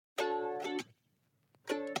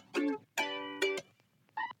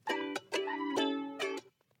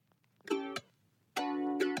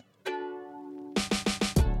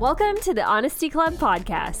Welcome to the Honesty Club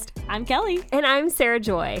podcast. I'm Kelly. And I'm Sarah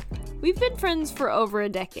Joy. We've been friends for over a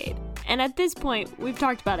decade, and at this point, we've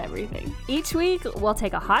talked about everything. Each week, we'll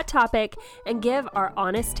take a hot topic and give our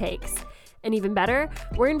honest takes. And even better,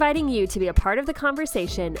 we're inviting you to be a part of the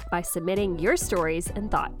conversation by submitting your stories and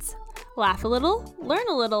thoughts. Laugh a little, learn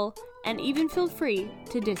a little, and even feel free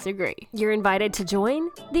to disagree. You're invited to join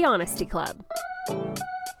the Honesty Club.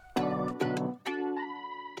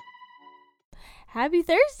 Happy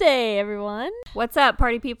Thursday, everyone. What's up,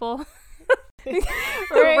 party people?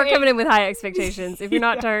 We're coming in with high expectations. If you're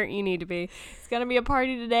not turned, you need to be. It's going to be a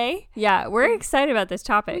party today. Yeah, we're excited about this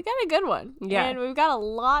topic. We got a good one. Yeah. And we've got a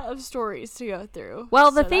lot of stories to go through.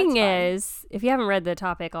 Well, the thing is, if you haven't read the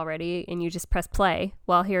topic already and you just press play,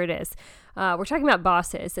 well, here it is. We're talking about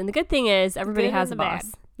bosses. And the good thing is everybody has a boss.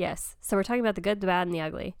 Bad. Yes. So we're talking about the good, the bad, and the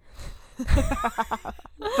ugly.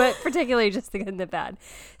 But particularly just the good and the bad.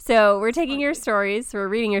 So we're taking your stories. We're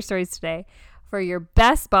reading your stories today for your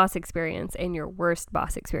best boss experience and your worst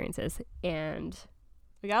boss experiences. And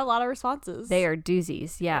we got a lot of responses. They are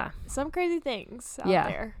doozies. Yeah. Some crazy things out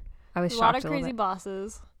there. I was shocked. A lot of crazy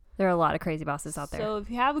bosses. There are a lot of crazy bosses out there. So if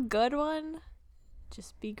you have a good one,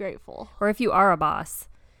 just be grateful. Or if you are a boss,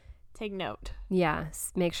 take note. Yeah.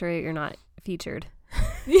 Make sure you're not featured.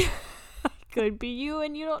 Yeah. Could be you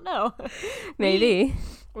and you don't know. Maybe.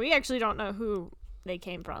 We actually don't know who they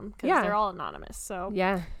came from because they're all anonymous. So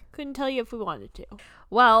yeah, couldn't tell you if we wanted to.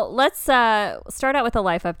 Well, let's start out with a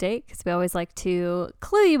life update because we always like to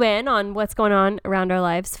clue you in on what's going on around our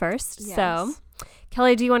lives first. Yes. So,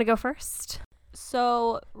 Kelly, do you want to go first?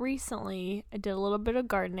 So recently I did a little bit of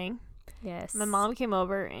gardening. Yes. My mom came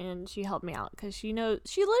over and she helped me out because she literally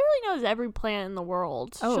knows every plant in the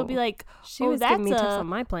world. Oh, she'll be like, she was giving me tips on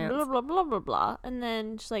my plants. Blah, blah, blah, blah, blah. And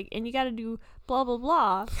then she's like, and you got to do blah, blah,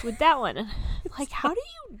 blah with that one. And like, how do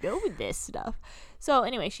you know this stuff? So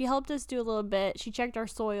anyway, she helped us do a little bit. She checked our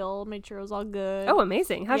soil, made sure it was all good. Oh,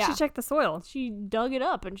 amazing. How'd she check the soil? She dug it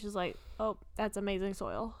up and she's like, oh, that's amazing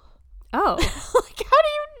soil. Oh. Like, how do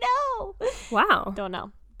you know? Wow. Don't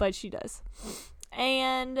know, but she does.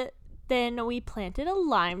 And then we planted a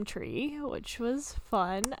lime tree, which was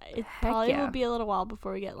fun. It probably will be a little while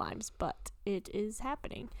before we get limes, but it is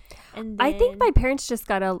happening. And then, I think my parents just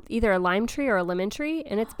got either a lime tree or a lemon tree,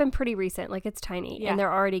 and it's been pretty recent. Like, it's tiny, and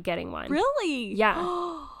they're already getting one. Really? Yeah.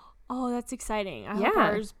 Oh, that's exciting. I hope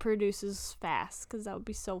ours produces fast because that would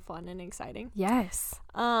be so fun and exciting. Yes.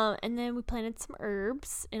 And then we planted some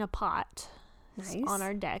herbs in a pot. Nice. On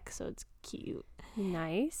our deck, so it's cute.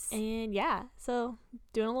 Nice. And so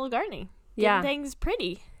doing a little gardening. Getting things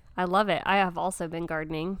pretty. I love it. I have also been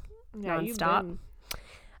gardening nonstop.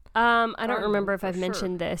 I don't remember if I've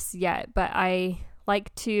mentioned this yet, but I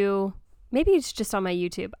like to, maybe it's just on my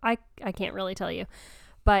YouTube. I can't really tell you,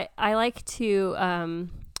 but I like to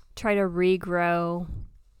try to regrow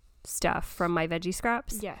stuff from my veggie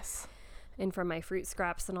scraps. Yes. And from my fruit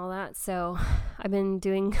scraps and all that. So I've been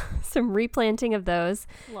doing some replanting of those.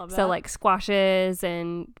 Love that. So like squashes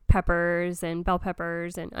and peppers and bell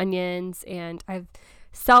peppers and onions, and I've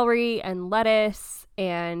celery and lettuce,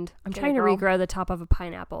 and I'm trying to regrow the top of a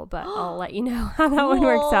pineapple, but I'll let you know how that one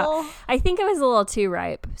works out. I think it was a little too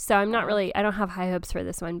ripe, so I don't have high hopes for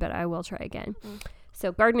this one, but I will try again.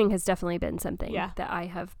 So gardening has definitely been something that I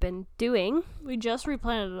have been doing. We just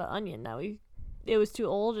replanted an onion. It was too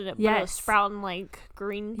old and it was sprouting like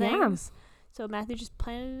green things. So Matthew just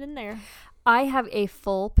planted it in there. I have a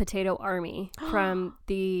full potato army from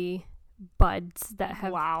the buds that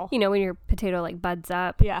have, when your potato like buds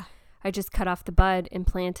up. Yeah. I just cut off the bud and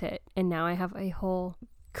plant it. And now I have a whole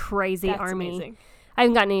crazy army. Amazing. I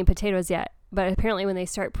haven't gotten any potatoes yet, but apparently when they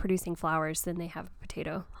start producing flowers, then they have a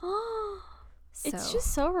potato. It's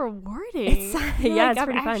just so rewarding. It's pretty fun.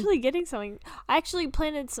 I'm actually getting something. I actually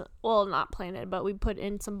planted not planted, but we put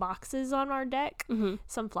in some boxes on our deck. Mm-hmm.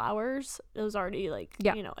 Some flowers. It was already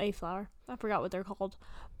a flower. I forgot what they're called.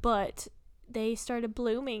 But they started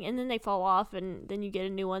blooming and then they fall off and then you get a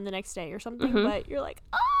new one the next day or something. Mm-hmm. But you're like,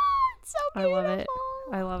 it's so beautiful.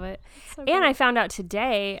 I love it. So and I found out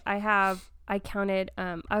today I counted,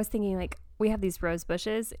 I was thinking like we have these rose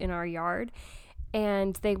bushes in our yard.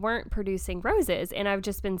 And they weren't producing roses. And I've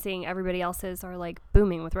just been seeing everybody else's are like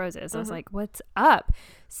booming with roses. I was like, what's up?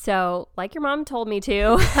 So like your mom told me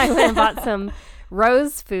to, I went and bought some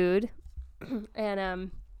rose food.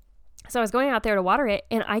 And so I was going out there to water it.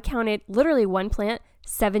 And I counted literally one plant,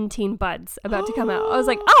 17 buds about to come out. I was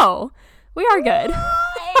like, oh, we are good.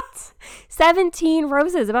 17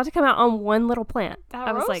 roses about to come out on one little plant.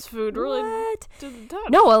 I was like, food really did that.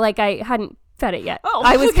 No, like I hadn't fed it yet.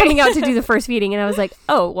 I was coming out to do the first feeding and I was like,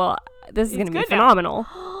 oh well, this is gonna be phenomenal.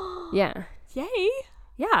 Yeah. Yay.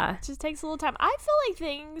 Yeah. It just takes a little time. I feel like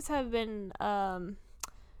things have been a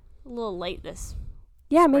little late this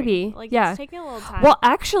spring. Maybe. Like, yeah. it's taking a little time. Well,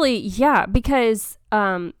 actually, yeah, because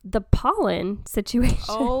the pollen situation.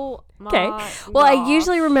 Oh, my Okay. Well, I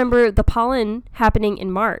usually gosh. remember the pollen happening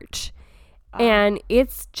in March, and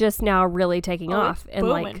it's just now really taking off it's and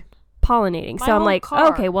booming. like pollinating. My So I'm whole like, car.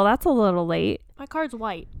 okay, well, that's a little late. My car's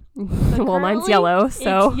white. Well, mine's Currently, yellow,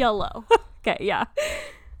 so it's yellow. okay, yeah.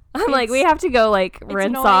 I'm like, we have to go like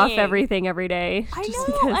rinse off annoying. everything every day. I just know,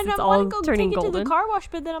 because and it's I all want to go turning take it to golden. the car wash,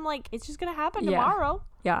 but then I'm like, it's just gonna happen Yeah. tomorrow.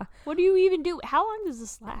 Yeah, What do you even do? How long does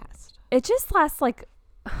this last? it just lasts like,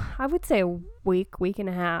 I would say a week and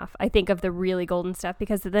a half. I think of the really golden stuff,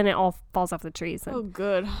 because then it all falls off the trees. And, Oh,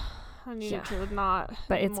 good. I need Yeah. it to not.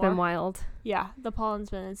 but it's been anymore. wild. Yeah, the pollen's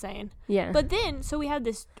been insane. Yeah, But then, so we have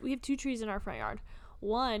 2 trees in our front yard.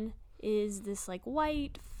 One is this like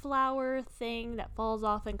white flower thing that falls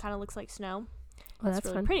off and kind of looks like snow. well, that's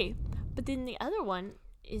really fun. pretty. But then the other one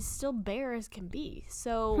is still bare as can be.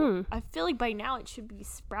 So I feel like by now it should be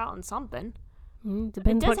sprouting something. Depends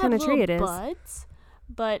it does what kind have of tree it little is. buds,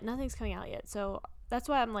 but nothing's coming out yet. So that's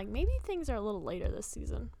why I'm like, maybe things are a little later this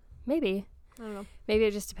season. Maybe. I don't know. Maybe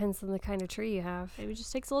it just depends on the kind of tree you have. Maybe it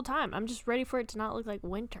just takes a little time. I'm just ready for it to not look like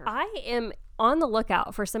winter. I am on the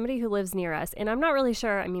lookout for somebody who lives near us, and I'm not really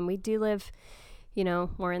sure. I mean, we do live,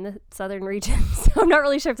 we're in the southern region, so I'm not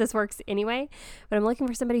really sure if this works anyway, but I'm looking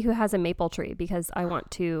for somebody who has a maple tree, because I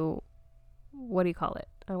want to, what do you call it?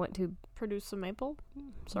 I want to, Produce some maple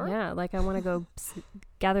syrup? yeah, like I want to go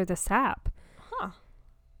gather the sap. Huh.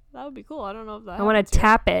 That would be cool. I don't know if that I want to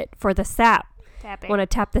tap it for the sap. tap I it. want to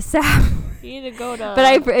tap the sap. You need to go to...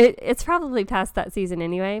 But it's probably past that season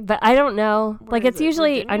anyway. But I don't know. Where Like, is it's it?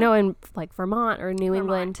 usually, Virginia? I know in like Vermont or New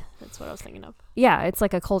England. That's what I was thinking of. Yeah, it's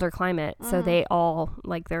like a colder climate. So they all,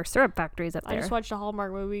 like, there are syrup factories up I there. just watched a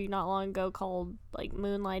Hallmark movie not long ago called like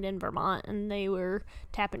Moonlight in Vermont, and they were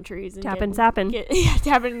tapping trees and Tapping, tapping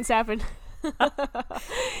and sapping.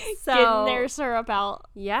 So, Getting their syrup out.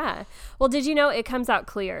 yeah. Well, did you know it comes out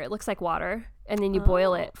clear? It looks like water. And then you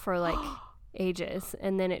boil it for like ages.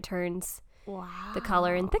 And then it turns Wow. the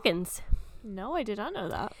color and thickens. No, I did not know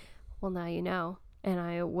that. Well, now you know. And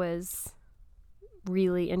I was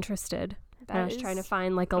really interested. And I was trying to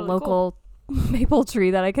find like a really local maple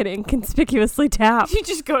tree that I could inconspicuously tap. You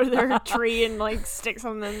just go to their tree and like stick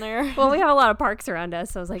something in there. Well, we have a lot of parks around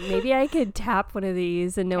us, so I was like, maybe I could tap one of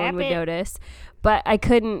these and no one would notice. But I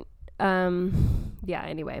couldn't.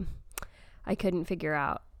 Anyway, I couldn't figure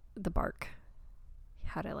out the bark,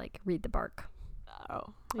 how to like read the bark.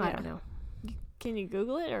 Oh, I don't know. Can you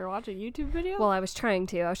Google it or watch a YouTube video? Well, I was trying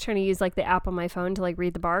to use like the app on my phone to like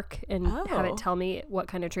read the bark and have it Oh. tell me what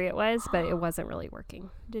kind of tree it was, but it wasn't really working.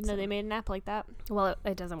 Didn't know they made an app like that. Well,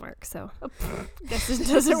 it doesn't work. So Guess it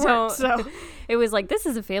doesn't work. So it was like, this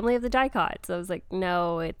is a family of the dicots. So I was like,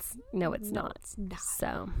 no, it's not. It's not.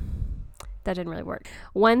 So that didn't really work.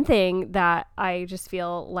 One thing that I just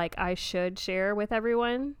feel like I should share with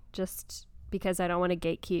everyone, just because I don't want to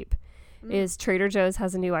gatekeep, is Trader Joe's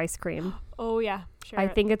has a new ice cream. Oh yeah, sure. I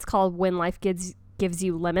think it's called When Life Gives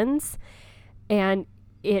You Lemons, and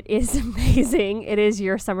it is amazing. It is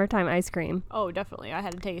your summertime ice cream. Oh, definitely. I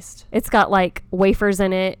had a taste. It's got like wafers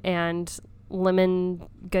in it and lemon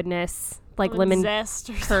goodness, like lemon zest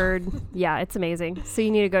or curd. Yeah, it's amazing. So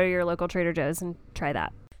you need to go to your local Trader Joe's and try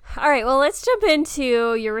that. All right, well, let's jump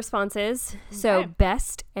into your responses. So, Okay.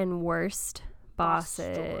 best and worst Boss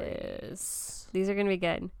bosses. These are going to be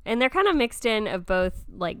good. And they're kind of mixed in of both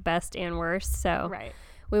like best and worst. So, Right.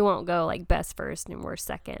 we won't go like best first and worst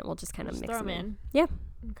second. We'll just kind of Just mix throw them 'em in. in. Yeah.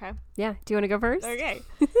 Okay. Yeah. Do you want to go first? Okay.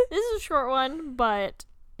 This is a short one, but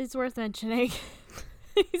it's worth mentioning.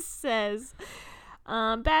 He says,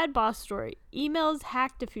 bad boss story. Emails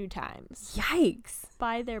hacked a few times Yikes.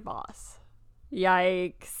 by their boss.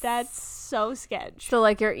 Yikes. That's so sketch. So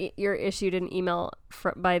like you're issued an email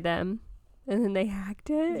by them and then they hacked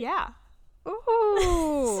it? Yeah. Ooh.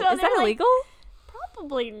 So Is they're that like- illegal?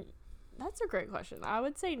 Probably. That's a great question. I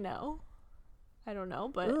would say no. I don't know,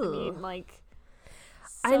 but I Ooh. mean, like,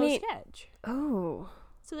 I mean- sketch. Oh.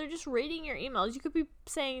 So they're just reading your emails. You could be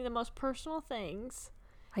saying the most personal things.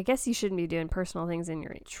 I guess you shouldn't be doing personal things in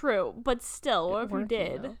your True, but still, what if you working,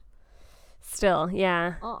 did? though. Still,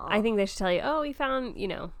 yeah. I think they should tell you, oh, we found,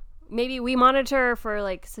 maybe we monitor for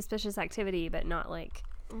like suspicious activity, but not like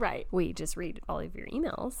Right. we just read all of your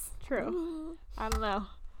emails. True. I don't know.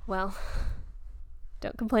 Well,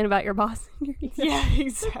 don't complain about your boss in your email. Yeah,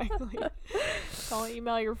 exactly. Don't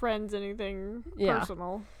email your friends anything Yeah.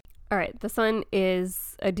 personal. All right, this one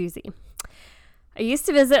is a doozy. I used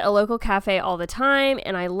to visit a local cafe all the time,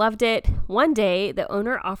 and I loved it. One day, the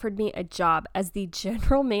owner offered me a job as the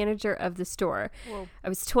general manager of the store. Whoa. I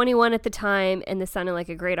was 21 at the time, and this sounded like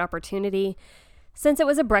a great opportunity. Since it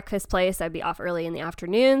was a breakfast place, I'd be off early in the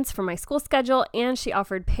afternoons for my school schedule, and she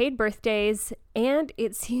offered paid birthdays, and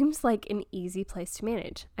it seems like an easy place to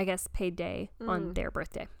manage. I guess paid day on their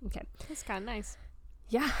birthday. Okay. That's kind of nice.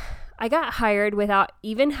 Yeah. I got hired without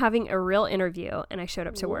even having a real interview, and I showed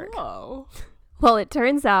up to work. Whoa. Well, it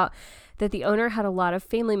turns out that the owner had a lot of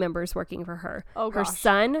family members working for her. Oh, her gosh.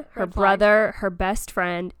 son, her Red flag. brother, her best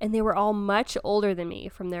friend, and they were all much older than me,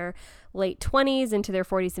 from their late 20s into their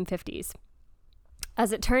 40s and 50s.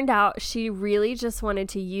 As it turned out, she really just wanted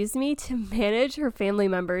to use me to manage her family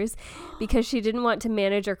members because she didn't want to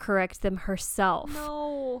manage or correct them herself.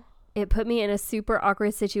 No. It put me in a super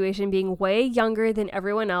awkward situation, being way younger than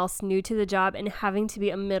everyone else, new to the job, and having to be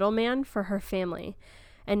a middleman for her family.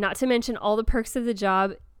 And not to mention all the perks of the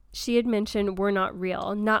job she had mentioned were not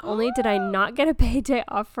real. Not only did I not get a paid day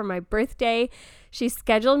off for my birthday, she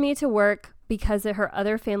scheduled me to work because her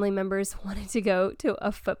other family members wanted to go to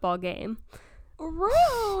a football game. Rude.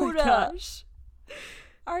 Oh my gosh.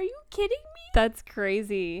 Are you kidding me? That's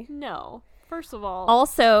crazy. No. First of all.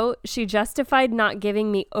 Also, she justified not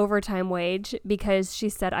giving me overtime wage because she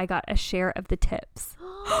said I got a share of the tips.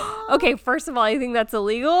 Okay, first of all, I think that's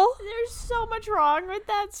illegal. There's so much wrong with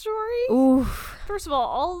that story. Oof. First of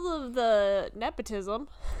all of the nepotism.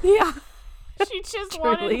 Yeah. She just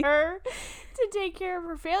Truly. wanted her to take care of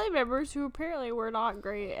her family members who apparently were not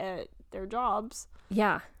great at their jobs.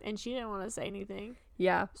 Yeah. And she didn't want to say anything.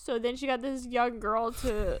 Yeah. So then she got this young girl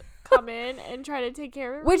to come in and try to take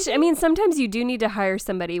care of her. Which, I mean, sometimes you do need to hire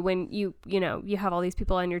somebody when you have all these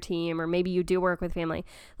people on your team, or maybe you do work with family.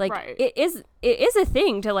 Like, Right. it is a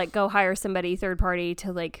thing to, like, go hire somebody third party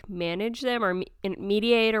to, like, manage them or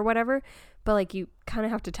mediate or whatever. But, like, you kind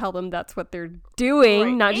of have to tell them that's what they're doing,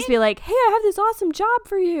 Right. not just be like, hey, I have this awesome job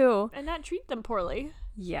for you. And not treat them poorly.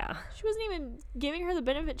 Yeah. She wasn't even giving her the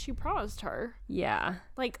benefit she promised her. Yeah.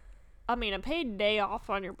 Like, I mean, a paid day off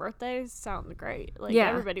on your birthday sounds great. Like, Yeah.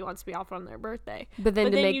 everybody wants to be off on their birthday. But then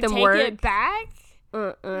to then make you them take work. it back?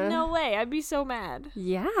 Uh-uh. No way. I'd be so mad.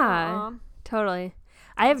 Yeah. Totally.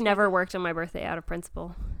 I have never worked on my birthday out of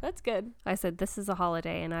principle. That's good. I said, this is a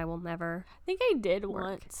holiday and I will never. I think I did Work.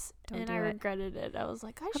 once, Don't and do I it. regretted it. I was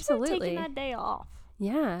like, I should Absolutely. have taken that day off.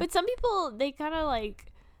 Yeah. But some people, they kind of like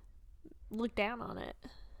look down on it.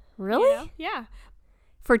 Really? You know? Yeah.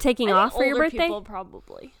 For taking I off think for your older birthday? people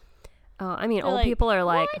probably. Oh, I mean, They're old like, people are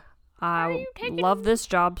like, "What? Are I you taking-" love this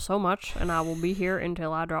job so much and I will be here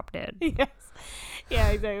until I drop dead. Yes. Yeah,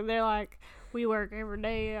 exactly. They're like, we work every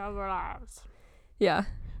day of our lives. Yeah.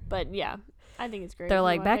 But yeah, I think it's great. They're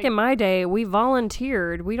like, back in my day, we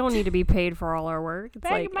volunteered. We don't need to be paid for all our work. It's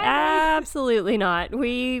Back like, in my day. absolutely not.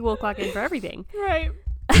 We will clock in for everything. Right.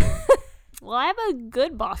 Well, I have a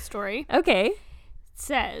good boss story. Okay. It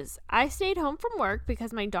says, I stayed home from work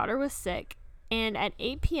because my daughter was sick. And at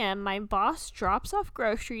 8 p.m., my boss drops off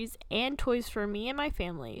groceries and toys for me and my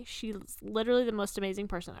family. She's literally the most amazing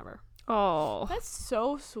person ever. Oh. That's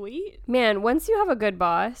so sweet. Man, once you have a good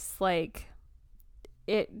boss, like,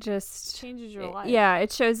 it just Changes your life. Yeah,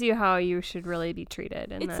 it shows you how you should really be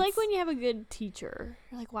treated. And It's like when you have a good teacher.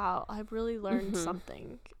 You're like, wow, I've really learned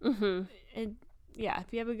something. Mm-hmm. And yeah, if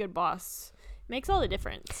you have a good boss, it makes all the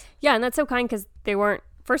difference. Yeah, and that's so kind because they weren't,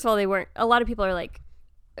 first of all, a lot of people are like,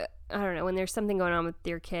 I don't know, when there's something going on with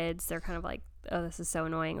your kids, they're kind of like, oh, this is so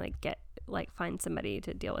annoying, find somebody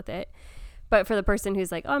to deal with it. But for the person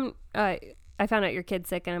who's like, I found out your kid's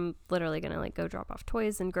sick and I'm literally going to like go drop off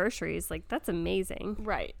toys and groceries, like that's amazing.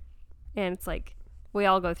 Right. And it's like, we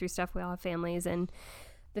all go through stuff, we all have families, and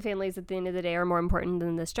the families at the end of the day are more important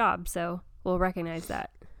than this job, so we'll recognize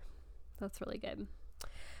that. That's really good.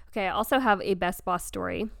 Okay, I also have a best boss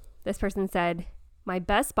story. This person said, my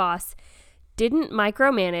best boss didn't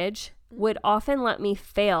micromanage, would often let me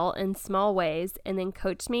fail in small ways, and then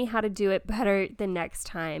coached me how to do it better the next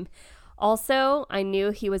time. Also, I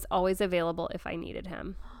knew he was always available if I needed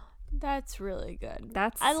him. That's really good.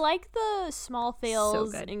 I like the small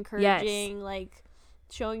fails, good. encouraging, like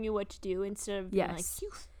showing you what to do instead of being like, Yes.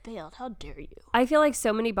 you failed, how dare you? I feel like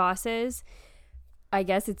so many bosses, I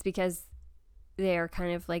guess it's because they're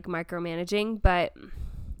kind of like micromanaging, but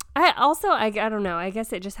I don't know. I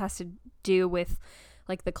guess it just has to do with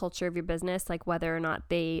like the culture of your business, like whether or not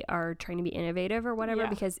they are trying to be innovative or whatever, Yeah.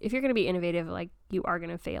 because if you're going to be innovative, like you are going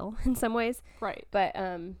to fail in some ways. Right. But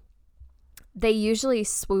they usually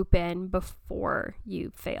swoop in before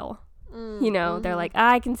you fail. You know, they're like,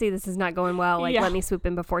 I can see this is not going well. Like, Yeah. let me swoop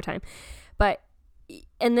in before time.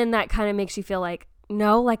 And then that kind of makes you feel like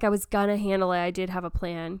know like I was gonna handle it. I did have a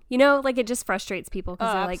plan. You know, like it just frustrates people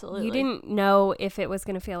because they're absolutely. like, you didn't know if it was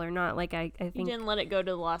gonna fail or not. Like I think you didn't let it go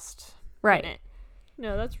to the last right. minute.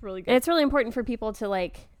 No, that's really good. And it's really important for people to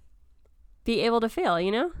like be able to fail,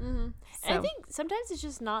 you know? Mm-hmm. So. And I think sometimes it's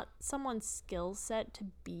just not someone's skill set to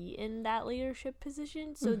be in that leadership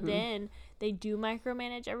position. So then they do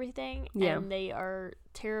micromanage everything and they are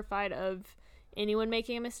terrified of anyone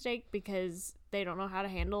making a mistake because they don't know how to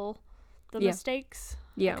handle the mistakes.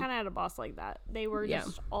 I kind of had a boss like that. They were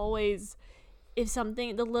just always, if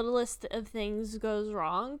something, the littlest of things goes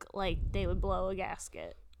wrong, like they would blow a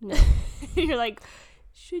gasket. No. You're like,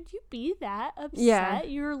 should you be that upset? Yeah.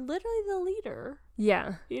 You're literally the leader.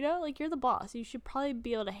 Yeah. You know, like you're the boss. You should probably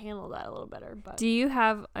be able to handle that a little better. But do you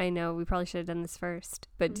have, I know we probably should have done this first,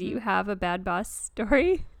 but do you have a bad boss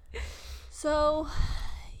story? So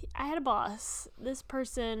I had a boss. This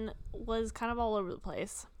person was kind of all over the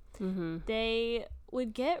place. Mm-hmm. They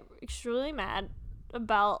would get extremely mad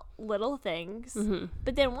about little things,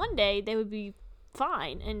 but then one day they would be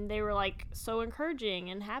fine and they were like so encouraging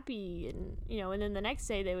and happy, and you know, and then the next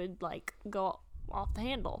day they would like go off the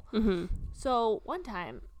handle. So one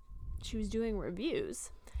time she was doing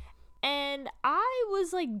reviews and I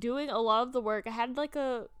was like doing a lot of the work. I had like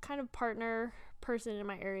a kind of partner person in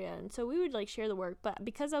my area, and so we would like share the work, but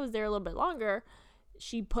because I was there a little bit longer,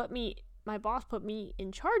 my boss put me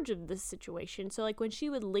in charge of this situation. So like when she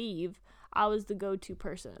would leave, I was the go-to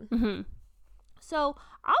person. So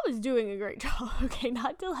I was doing a great job. Okay,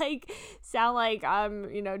 not to like sound like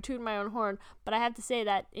I'm, you know, tooting my own horn, but I have to say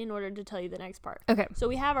that in order to tell you the next part. Okay. So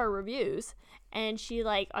we have our reviews, and she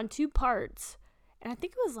like on 2 parts, and I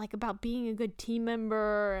think it was like about being a good team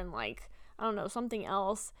member and like, I don't know, something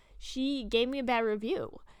else. She gave me a bad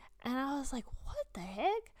review, and I was like, what the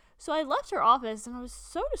heck? So I left her office and I was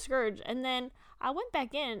so discouraged. And then I went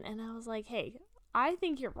back in and I was like, hey, I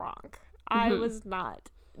think you're wrong. I was not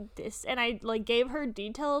this. And I like gave her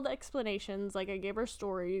detailed explanations. Like I gave her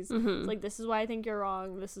stories. It's like, this is why I think you're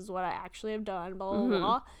wrong. This is what I actually have done, blah, blah,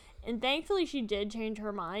 blah. And thankfully she did change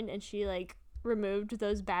her mind and she like removed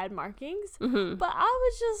those bad markings. But I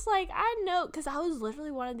was just like, I know, because I was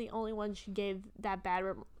literally one of the only ones she gave that bad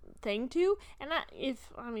thing to. And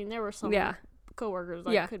there were some coworkers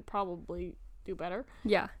that could probably do better.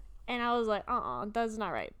 Yeah. And I was like, that's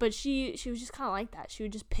not right. But she was just kind of like that. She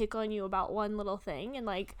would just pick on you about one little thing and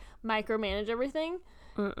like micromanage everything.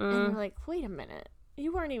 And you're like, wait a minute,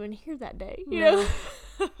 you weren't even here that day, you know?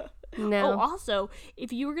 No. Oh, also,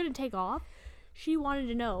 if you were gonna take off, she wanted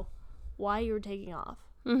to know why you were taking off.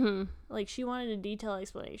 Like she wanted a detailed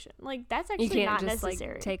explanation. Like that's actually not just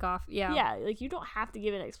necessary. Like, take off. Yeah, like you don't have to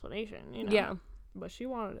give an explanation, you know? Yeah, but she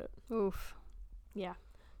wanted it. Oof. Yeah,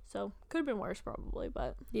 so could have been worse probably,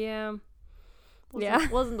 but wasn't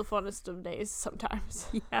the funnest of days sometimes.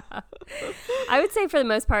 Yeah, I would say for the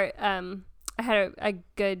most part, I had a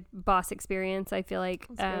good boss experience. I feel like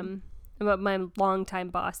my longtime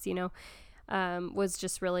boss, you know, was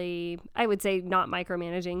just really, I would say, not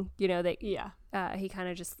micromanaging. You know, that he kind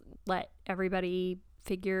of just let everybody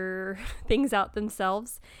figure things out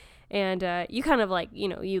themselves. And you kind of like, you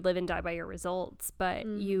know, you live and die by your results, but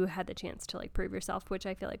you had the chance to like prove yourself, which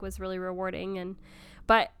I feel like was really rewarding.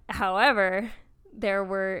 But however, there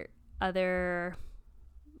were other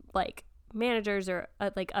like managers or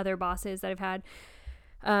like other bosses that I've had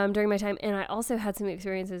during my time. And I also had some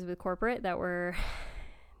experiences with corporate that were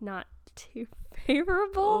not too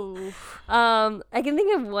favorable. I can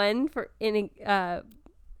think of one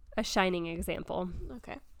a shining example.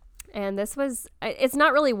 Okay. And this was, it's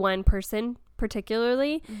not really one person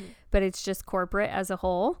particularly, but it's just corporate as a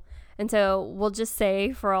whole. And so we'll just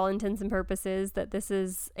say for all intents and purposes that this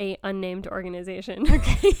is a unnamed organization.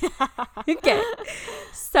 Okay. Okay.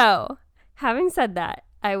 So having said that,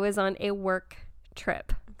 I was on a work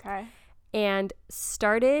trip. Okay. And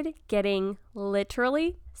started getting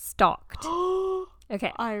literally stalked.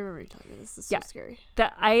 Okay. I remember you talking. This is so scary.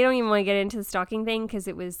 I don't even want to get into the stalking thing because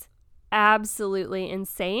it was absolutely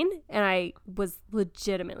insane and I was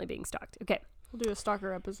legitimately being stalked. Okay. We'll do a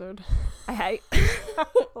stalker episode.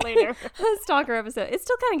 Later. A stalker episode. It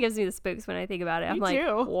still kind of gives me the spooks when I think about it. I'm like,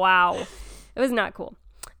 wow. It was not cool.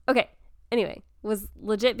 Okay. Anyway, was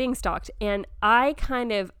legit being stalked and I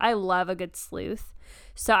love a good sleuth.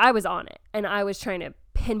 So I was on it and I was trying to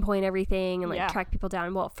pinpoint everything and like track people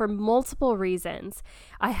down. Well, for multiple reasons,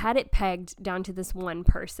 I had it pegged down to this one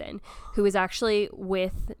person who was actually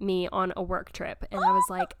with me on a work trip. And I was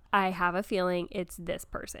like, I have a feeling it's this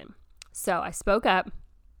person. So I spoke up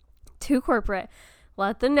to corporate,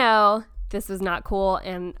 let them know this was not cool.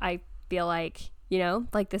 And I feel like you know,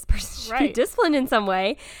 like this person should be disciplined in some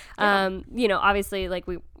way. You know, obviously, like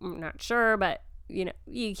we're not sure, but you know,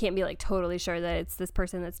 you can't be like totally sure that it's this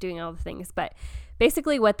person that's doing all the things. But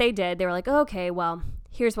basically what they did, they were like, oh, okay, well,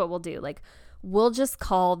 here's what we'll do. Like, we'll just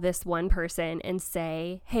call this one person and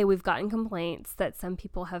say, hey, we've gotten complaints that some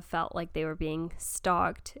people have felt like they were being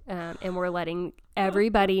stalked, and we're letting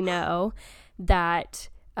everybody know that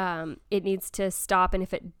it needs to stop. And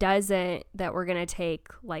if it doesn't, that we're going to take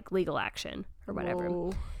like legal action or whatever.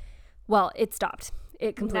 Whoa. Well, it stopped.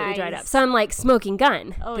 It completely dried up. So I'm like, smoking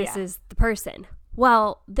gun. Oh, this is the person.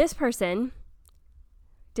 Well, this person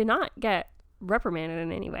did not get reprimanded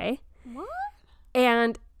in any way. What?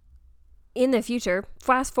 And in the future,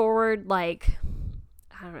 fast forward like,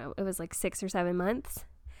 I don't know, it was like 6 or 7 months,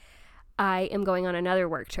 I am going on another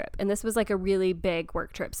work trip. And this was like a really big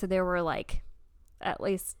work trip. So there were like at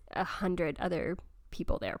least 100 other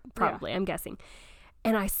people there, probably, I'm guessing.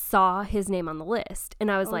 And I saw his name on the list.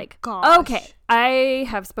 And I was like, gosh. Okay, I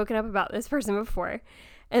have spoken up about this person before.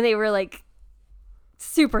 And they were like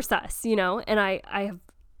super sus, you know? And I have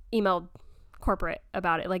emailed corporate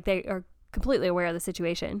about it. Like, they are completely aware of the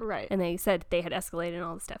situation. Right. And they said they had escalated and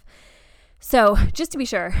all this stuff. So just to be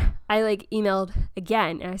sure, I like emailed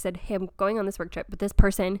again. And I said, hey, I'm going on this work trip, but this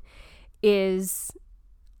person is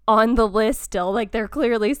on the list still. Like, they're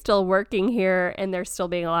clearly still working here and they're still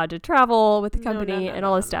being allowed to travel with the company and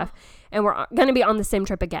all this stuff. And we're going to be on the same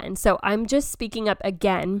trip again. So I'm just speaking up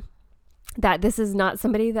again that this is not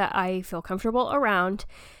somebody that I feel comfortable around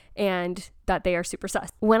and that they are super sus.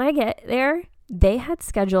 When I get there, they had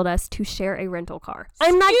scheduled us to share a rental car.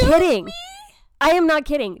 I'm not kidding. I am not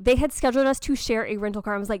kidding. They had scheduled us to share a rental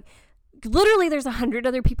car. I was like, literally, there's 100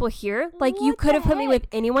 other people here. Like, you could have put me with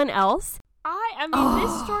anyone else. I mean,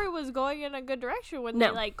 this story was going in a good direction when they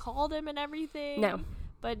like called him and everything. No.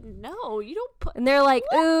 But no, you don't put... And they're like,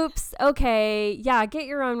 oops, okay, yeah, get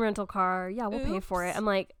your own rental car. Yeah, we'll pay for it. I'm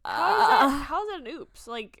like, how's that an oops?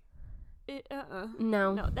 Like,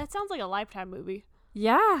 No. No, that sounds like a Lifetime movie.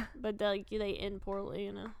 Yeah. But like they end poorly,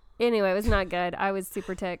 you know. Anyway, it was not good. I was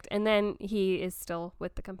super ticked. And then he is still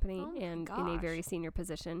with the company and in a very senior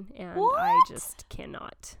position. And I just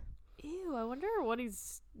cannot. Ew, I wonder what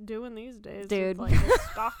he's doing these days. Dude. With, like,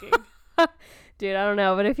 stalking. Dude, I don't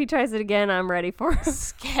know. But if he tries it again, I'm ready for him.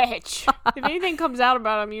 Sketch. If anything comes out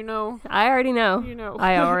about him, you know. I already know. You know.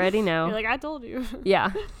 I already know. You're like, I told you.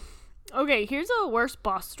 Yeah. Okay, here's a worst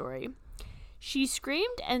boss story. She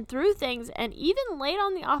screamed and threw things and even laid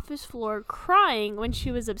on the office floor crying when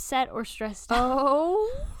she was upset or stressed out.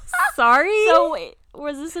 Oh, sorry. So, wait,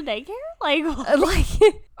 was this a daycare? Like,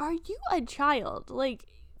 are you a child? Like,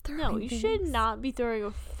 no, you should not be throwing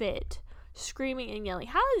a fit, screaming and yelling.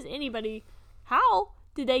 How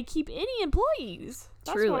did they keep any employees?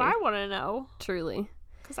 That's Truly. what I want to know. Truly.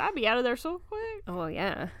 Because I'd be out of there so quick. Oh,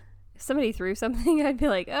 yeah. If somebody threw something, I'd be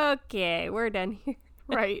like, okay, we're done here.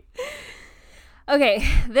 Right. Okay,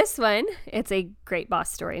 this one, it's a great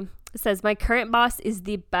boss story. It says, my current boss is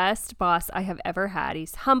the best boss I have ever had.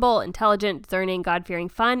 He's humble, intelligent, discerning, God-fearing,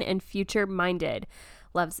 fun, and future-minded.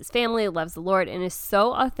 Loves his family, loves the Lord, and is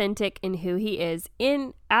so authentic in who he is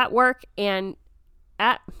at work and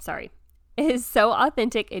is so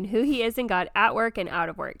authentic in who he is in God at work and out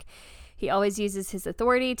of work. He always uses his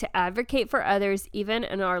authority to advocate for others, even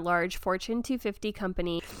in our large Fortune 250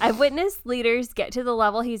 company. I've witnessed leaders get to the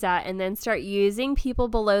level he's at and then start using people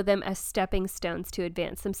below them as stepping stones to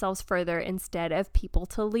advance themselves further instead of people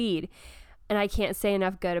to lead. And I can't say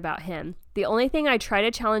enough good about him. The only thing I try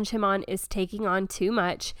to challenge him on is taking on too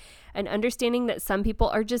much and understanding that some people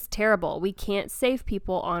are just terrible. We can't save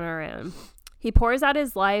people on our own. He pours out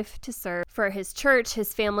his life to serve for his church,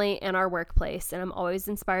 his family, and our workplace. And I'm always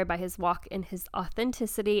inspired by his walk and his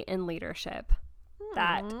authenticity and leadership.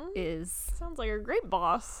 That is... Sounds like a great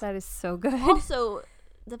boss. That is so good. Also,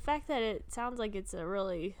 the fact that it sounds like it's a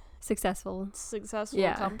really... Successful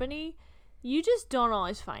company... You just don't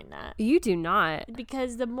always find that. You do not.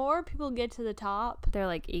 Because the more people get to the top, they're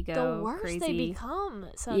like ego, the worse crazy. they become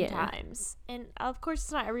sometimes. Yeah. And of course,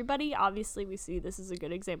 it's not everybody. Obviously, we see this is a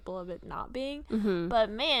good example of it not being. Mm-hmm. But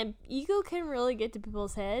man, ego can really get to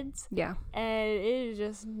people's heads. Yeah. And it is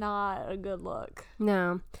just not a good look.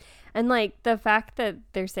 No. And like the fact that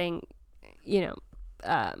they're saying, you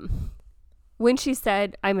know, when she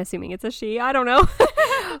said, I'm assuming it's a she, I don't know.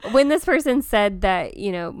 When this person said that, you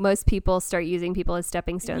know, most people start using people as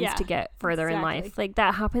stepping stones to get further in life. Like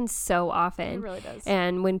that happens so often. It really does.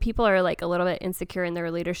 And when people are like a little bit insecure in their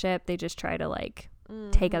leadership, they just try to like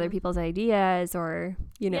take other people's ideas or,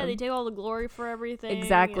 you know. Yeah, they take all the glory for everything.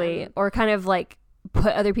 Exactly. Or kind of like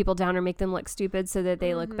put other people down or make them look stupid so that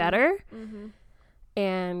they look better. Mm-hmm.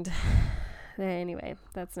 And Anyway,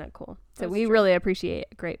 that's not cool. So That's we true. really appreciate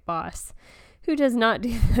a great boss who does not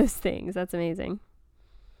do those things. That's amazing.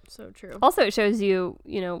 So true. Also, it shows you,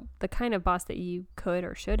 the kind of boss that you could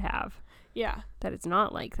or should have. Yeah. That it's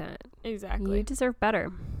not like that. Exactly. You deserve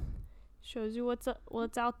better. Shows you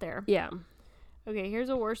what's out there. Yeah. Okay, here's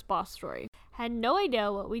a worst boss story. Had no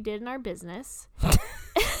idea what we did in our business.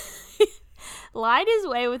 Lied his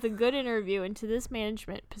way with a good interview into this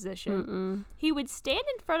management position. He would stand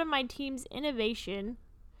in front of my team's innovation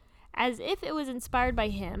as if it was inspired by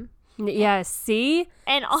him. Yeah, see?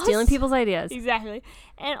 And also, stealing people's ideas. Exactly.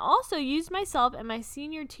 And also used myself and my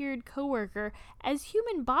senior tiered coworker as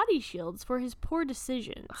human body shields for his poor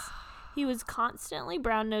decisions. He was constantly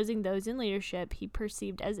brown-nosing those in leadership he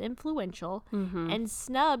perceived as influential and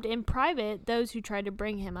snubbed in private those who tried to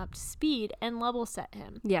bring him up to speed and level set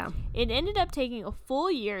him. Yeah. It ended up taking a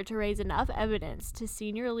full year to raise enough evidence to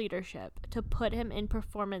senior leadership to put him in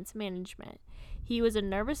performance management. He was a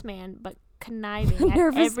nervous man, but conniving at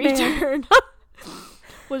every turn.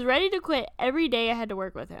 Was ready to quit every day I had to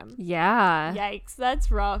work with him. Yeah. Yikes,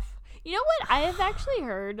 that's rough. You know what? I have actually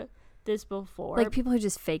heard this before. Like people who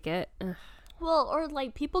just fake it. Ugh. Well, or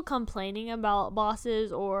like people complaining about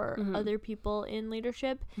bosses or other people in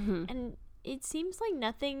leadership. And it seems like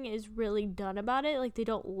nothing is really done about it. Like they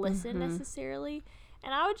don't listen necessarily.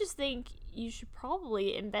 And I would just think you should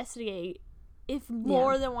probably investigate if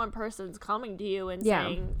more than one person's coming to you and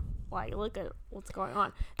saying, like, look at what's going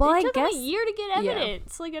on. Well, it took I guess them a year to get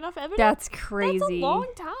evidence. Like enough evidence. that's crazy. That's a long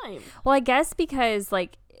time. Well, I guess because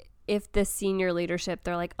like if the senior leadership,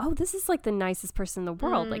 they're like, oh, this is like the nicest person in the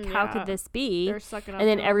world. Like, how could this be? They're sucking up. And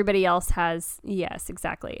then everybody else has, yes,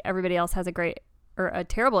 exactly. Everybody else has a great or a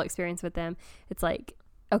terrible experience with them. It's like,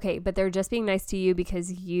 okay, but they're just being nice to you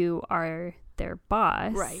because you are their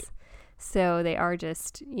boss. Right. So they are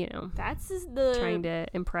just, that's the trying to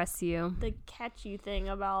impress you. The catchy thing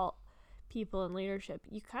about people in leadership,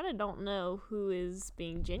 you kind of don't know who is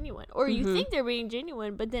being genuine, or you think they're being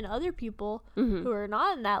genuine, but then other people who are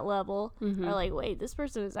not in that level are like, wait, this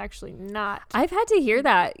person is actually not. I've had to hear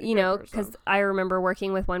that, because I remember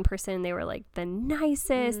working with one person. They were like the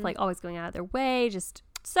nicest, like always going out of their way, just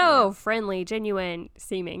so friendly, genuine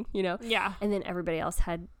seeming, Yeah. And then everybody else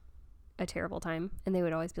had a terrible time, and they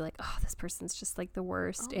would always be like, oh, this person's just like the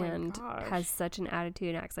worst and has such an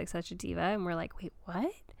attitude and acts like such a diva. And we're like, wait,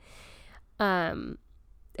 what? And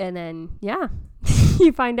then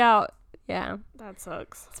you find out that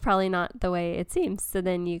sucks. it's probably not the way it seems. So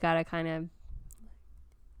then you gotta kind of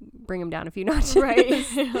bring them down a few notches. Right.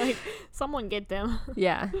 Like, someone get them.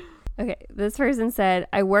 Yeah. Okay, this person said,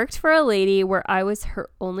 I worked for a lady where I was her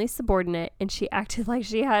only subordinate, and she acted like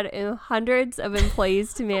she had hundreds of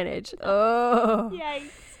employees to manage. Oh. Yikes.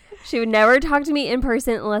 She would never talk to me in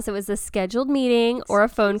person unless it was a scheduled meeting or a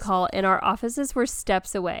phone call, and our offices were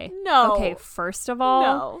steps away. No. Okay, first of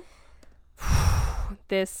all,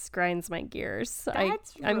 this grinds my gears. I'm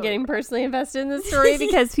really getting personally invested in this story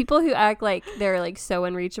because people who act like they're like so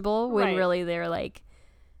unreachable when really they're like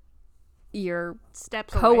your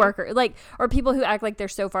steps coworker away. Like, or people who act like they're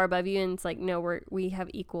so far above you, and it's like, no, we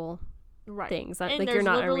have equal things. And like you're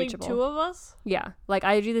not literally unreachable. 2 of us. Yeah, like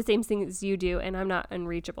I do the same things you do, and I'm not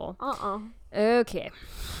unreachable. Okay.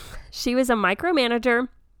 She was a micromanager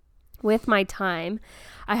with my time.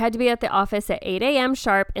 I had to be at the office at 8 a.m.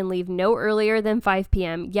 sharp and leave no earlier than 5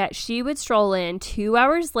 p.m. Yet she would stroll in 2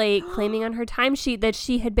 hours late, claiming on her timesheet that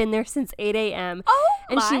she had been there since 8 a.m.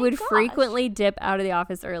 And she would frequently dip out of the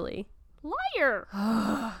office early. Liar.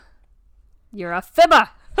 You're a fibber.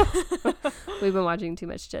 We've been watching too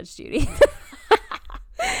much Judge Judy.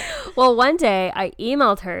 Well, one day I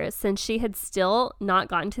emailed her since she had still not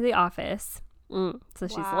gotten to the office. So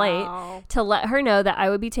she's late, to let her know that I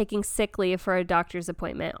would be taking sick leave for a doctor's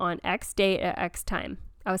appointment on X date at X time.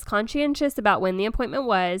 I was conscientious about when the appointment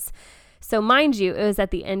was. So mind you, it was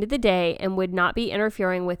at the end of the day and would not be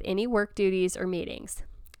interfering with any work duties or meetings.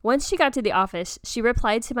 Once she got to the office, she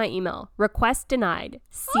replied to my email, request denied.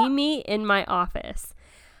 See me in my office.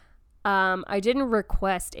 I didn't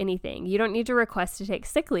request anything. You don't need to request to take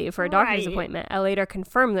sick leave for a doctor's appointment. I later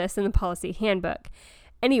confirmed this in the policy handbook.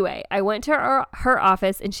 Anyway, I went to her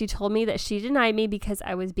office and she told me that she denied me because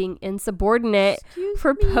I was being insubordinate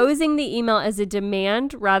for posing the email as a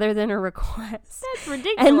demand rather than a request. That's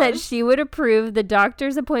ridiculous. And that she would approve the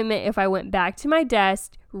doctor's appointment if I went back to my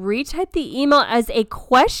desk, retyped the email as a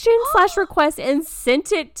question/request, and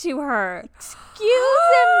sent it to her. Excuse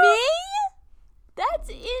me? That's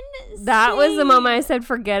insane. That was the moment I said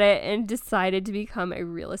forget it and decided to become a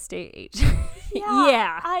real estate agent.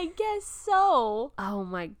 Yeah. I guess so. Oh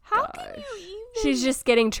my gosh. How can you even? She's just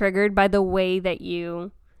getting triggered by the way that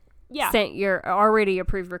you sent your already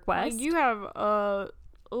approved request. Like, you have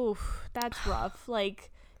that's rough.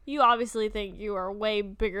 Like, you obviously think you are way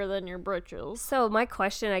bigger than your britches. So my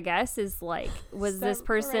question, I guess, is like, was this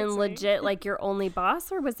person legit like your only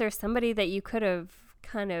boss, or was there somebody that you could have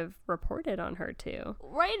kind of reported on her to?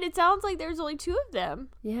 Right, it sounds like there's only 2 of them.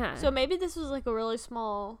 Yeah. So maybe this was like a really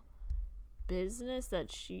small business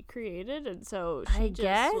that she created, and so she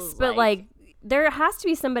guess, but like there has to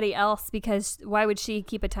be somebody else, because why would she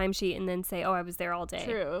keep a timesheet and then say, "Oh, I was there all day"?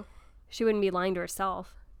 True. She wouldn't be lying to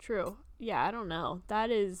herself. True. Yeah, I don't know.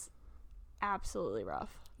 That is absolutely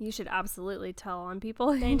rough. You should absolutely tell on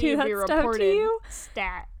people They who do that stuff to you.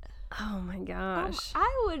 Stat. Oh my gosh.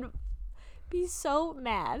 I would be so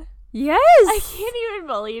mad. Yes. I can't even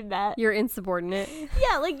believe that. You're insubordinate.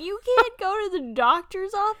 Yeah, like, you can't go to the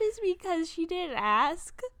doctor's office because she didn't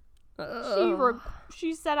ask.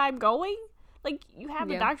 She said, I'm going. Like, you have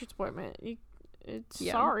a doctor's appointment.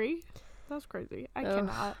 Sorry. That's crazy. I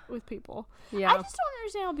cannot with people. Yeah. I just don't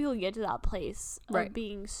understand how people get to that place of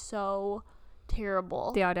being so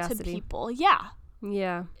terrible the audacity. to people. Yeah.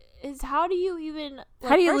 Yeah. How do you even... Like,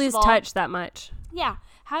 how do you lose touch that much? Yeah.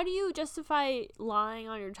 How do you justify lying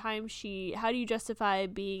on your timesheet? How do you justify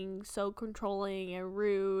being so controlling and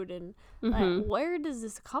rude? And like, where does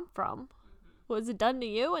this come from? Was it done to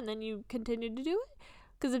you and then you continued to do it?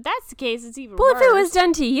 Because if that's the case, it's even worse. Well, if it was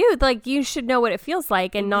done to you, like, you should know what it feels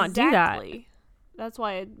like and not do that. That's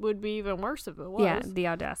why it would be even worse if it was. Yeah, the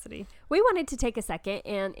audacity. We wanted to take a second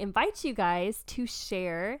and invite you guys to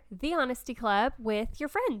share the Honesty Club with your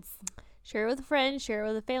friends. Share it with a friend, share it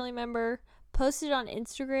with a family member. Post it on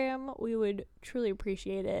Instagram. We would truly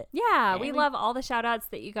appreciate it. Yeah, we love all the shout outs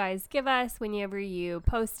that you guys give us whenever you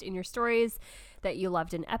post in your stories that you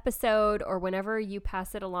loved an episode, or whenever you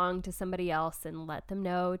pass it along to somebody else and let them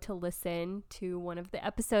know to listen to one of the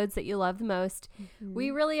episodes that you love the most. We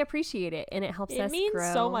really appreciate it, and it helps us grow. It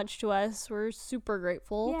means so much to us. We're super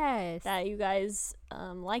grateful that you guys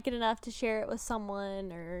like it enough to share it with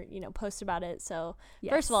someone or, post about it. So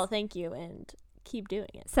first of all, thank you, and keep doing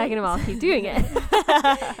it. Second of all, keep doing it.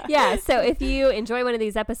 Yeah, so if you enjoy one of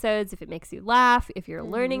these episodes, if it makes you laugh, if you're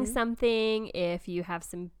learning something, if you have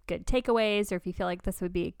some good takeaways, or if you feel like this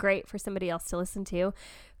would be great for somebody else to listen to,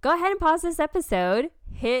 go ahead and pause this episode,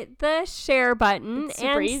 hit the share button,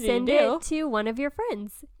 and send it to one of your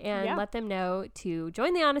friends, and let them know to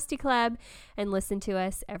join the Honesty Club and listen to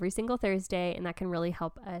us every single Thursday, and that can really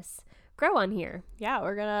help us grow on here. Yeah,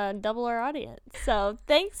 we're gonna double our audience. So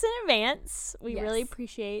thanks in advance. We really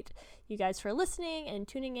appreciate you guys for listening and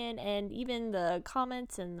tuning in, and even the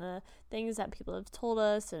comments and the things that people have told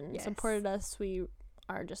us and supported us. We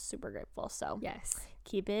are just super grateful. So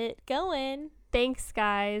keep it going. Thanks,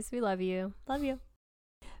 guys. We love you. Love you.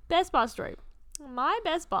 Best boss story. My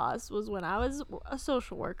best boss was when I was a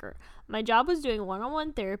social worker. My job was doing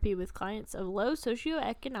one-on-one therapy with clients of low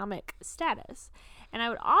socioeconomic status, and I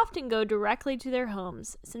would often go directly to their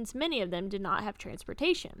homes since many of them did not have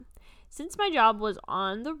transportation. Since my job was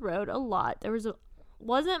on the road a lot, there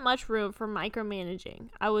wasn't much room for micromanaging.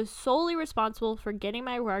 I was solely responsible for getting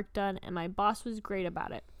my work done, and my boss was great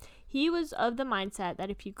about it. He was of the mindset that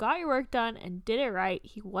if you got your work done and did it right,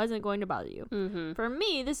 he wasn't going to bother you. For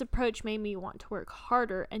me, this approach made me want to work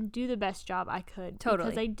harder and do the best job I could.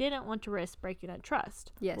 Because I didn't want to risk breaking that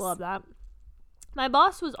trust. Yes. Love that. My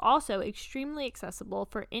boss was also extremely accessible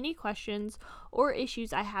for any questions or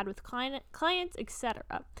issues I had with clients,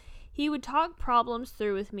 etc. He would talk problems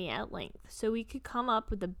through with me at length so we could come up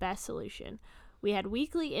with the best solution. We had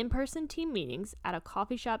weekly in-person team meetings at a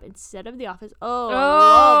coffee shop instead of the office. Oh,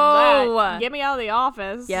 love that. Get me out of the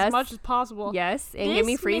office as much as possible. Yes, and give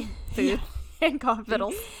me free food and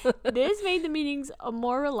coffee. This made the meetings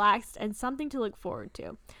more relaxed and something to look forward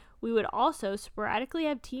to. We would also sporadically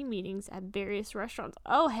have team meetings at various restaurants.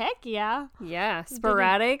 Oh, heck yeah. Yeah,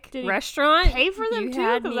 sporadic restaurant. Pay for them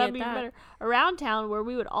too, because that'd be better. Around town, where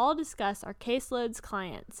we would all discuss our caseloads,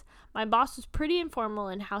 clients. My boss was pretty informal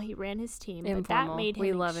in how he ran his team, but that made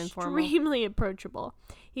him extremely approachable.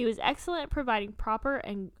 He was excellent at providing proper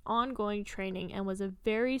and ongoing training and was a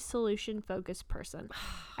very solution-focused person.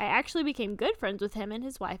 I actually became good friends with him and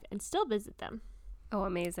his wife and still visit them. Oh,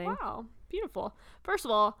 amazing. Wow. Beautiful. First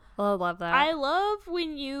of all, I love that. I love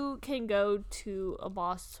when you can go to a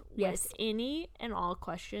boss with any and all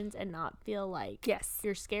questions and not feel like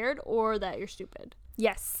you're scared or that you're stupid.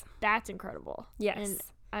 Yes. That's incredible. Yes. And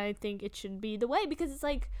I think it should be the way, because it's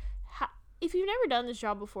like, if you've never done this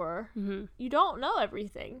job before, you don't know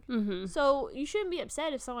everything. So you shouldn't be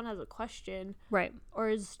upset if someone has a question. Right. Or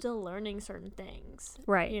is still learning certain things.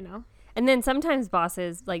 Right. You know? And then sometimes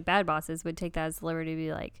bosses, like bad bosses, would take that as liberty to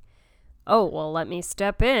be like, oh, well, let me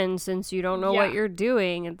step in since you don't know what you're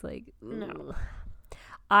doing. It's like, no.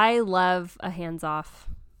 I love a hands-off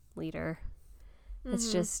leader.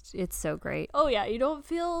 It's just, it's so great. Oh, yeah. You don't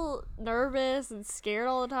feel nervous and scared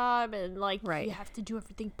all the time. And, like, you have to do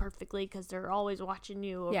everything perfectly because they're always watching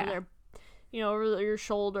you over their, over your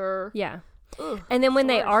shoulder. Yeah. Ugh, and then when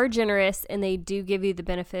they are generous and they do give you the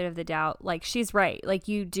benefit of the doubt, like, she's right. Like,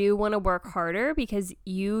 you do want to work harder because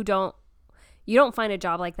you don't find a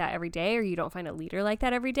job like that every day, or you don't find a leader like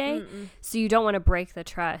that every day. Mm-mm. So you don't want to break the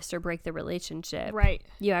trust or break the relationship. Right.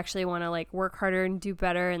 You actually want to, like, work harder and do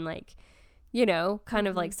better and, like, kind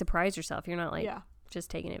of like surprise yourself. You're not like just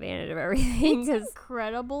taking advantage of everything. It's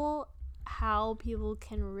incredible how people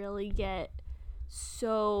can really get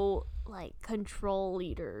so like control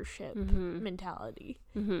leadership mentality.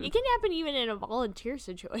 It can happen even in a volunteer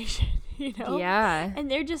situation, Yeah.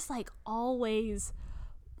 And they're just like always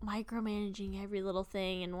micromanaging every little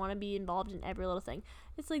thing and want to be involved in every little thing.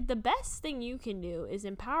 It's like the best thing you can do is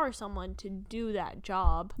empower someone to do that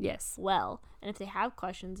job well. And if they have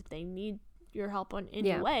questions, if they need your help on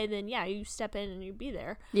any way, then you step in and you be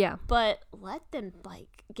there. Yeah. But let them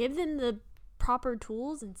give them the proper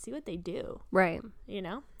tools and see what they do. Right.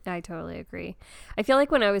 I totally agree. I feel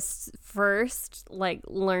like when I was first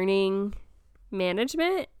learning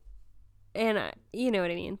management and you know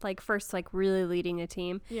what I mean? First really leading a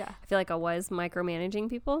team. Yeah. I feel like I was micromanaging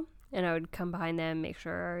people. And I would come behind them, make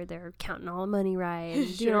sure they're counting all the money right,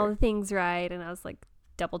 and doing all the things right. And I was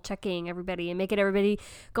double checking everybody and making everybody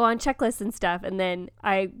go on checklists and stuff. And then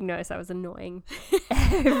I noticed I was annoying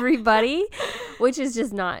everybody, which is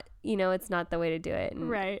just not, it's not the way to do it. And,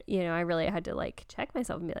 I really had to check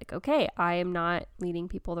myself and be like, okay, I am not leading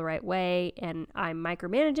people the right way. And I'm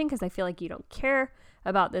micromanaging because I feel like you don't care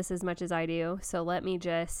about this as much as I do. So let me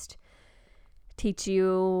just teach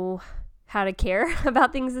you how to care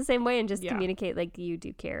about things the same way and just communicate like you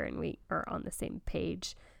do care and we are on the same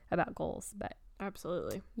page about goals. But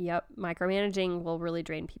absolutely. Yep. Micromanaging will really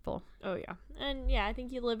drain people. Oh, yeah. And I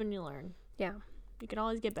think you live and you learn. Yeah. You can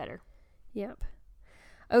always get better. Yep.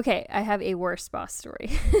 Okay. I have a worse boss story.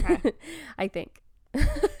 Okay. I think.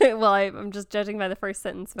 Well, I'm just judging by the first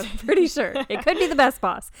sentence, but I'm pretty sure it could be the best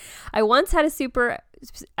boss. I once had a supervisor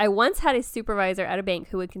at a bank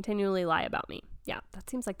who would continually lie about me. Yeah, that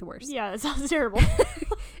seems like the worst. Yeah, that sounds terrible.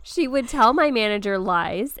 She would tell my manager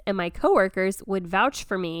lies, and my coworkers would vouch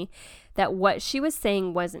for me that what she was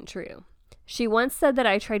saying wasn't true. She once said that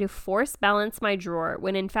I tried to force balance my drawer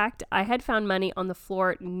when in fact I had found money on the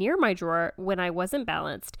floor near my drawer when I wasn't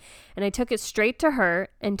balanced, and I took it straight to her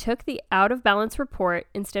and took the out of balance report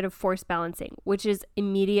instead of force balancing, which is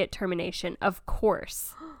immediate termination, of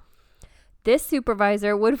course. This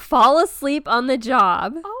supervisor would fall asleep on the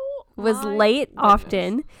job. Was late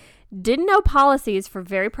often, didn't know policies for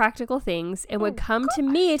very practical things, and would come to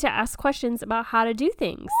me to ask questions about how to do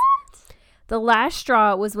things. What? The last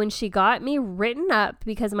straw was when she got me written up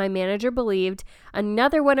because my manager believed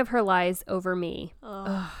another one of her lies over me.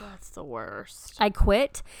 Oh, that's the worst. I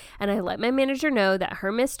quit, and I let my manager know that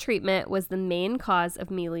her mistreatment was the main cause of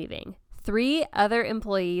me leaving. 3 other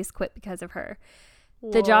employees quit because of her.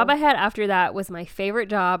 Whoa. The job I had after that was my favorite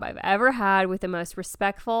job I've ever had, with the most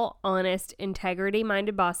respectful, honest,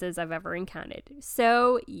 integrity-minded bosses I've ever encountered.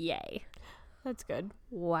 So, yay. That's good.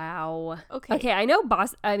 Wow. Okay, I know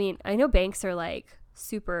banks are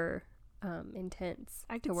super intense.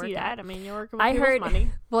 I can see that. I mean, you're working with people's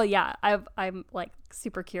money. Well, yeah, I'm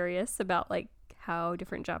super curious about how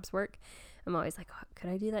different jobs work. I'm always like, oh, could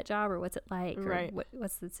I do that job, or what's it like? Right. Or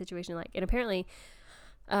what's the situation like? And apparently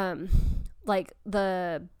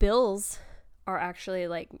the bills are actually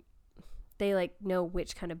they know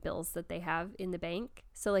which kind of bills that they have in the bank,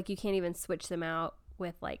 so you can't even switch them out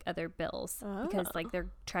with other bills because they're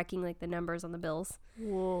tracking the numbers on the bills.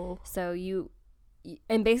 Whoa. So you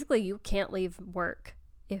basically you can't leave work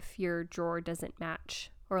if your drawer doesn't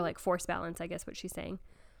match, or force balance, I guess what she's saying.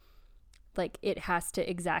 It has to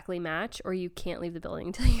exactly match, or you can't leave the building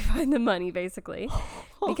until you find the money, basically,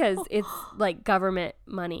 because it's government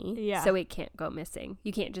money. Yeah. So it can't go missing.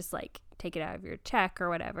 You can't just take it out of your check or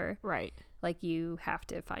whatever. Right. You have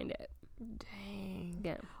to find it. Dang.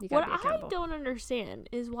 Yeah. You gotta be accountable. What I don't understand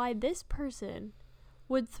is why this person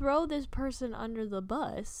would throw this person under the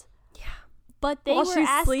bus. Yeah. But they were she's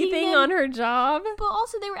sleeping on her job. But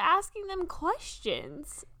also they were asking them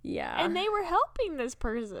questions. Yeah. And they were helping this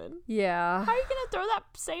person. Yeah. How are you going to throw that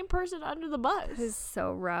same person under the bus? It's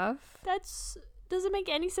so rough. Doesn't make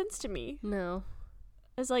any sense to me. No.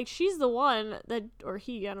 It's she's the one that, or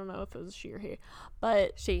he, I don't know if it was she or he,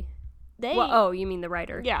 but she. Oh, you mean the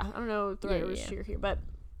writer? Yeah. I don't know if the writer was she or he, but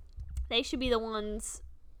they should be the ones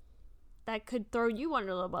that could throw you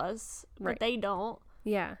under the bus, but they don't.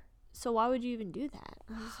 Yeah. So why would you even do that?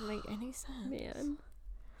 That doesn't make any sense. Man.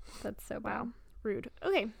 That's so bad. Wow. Rude.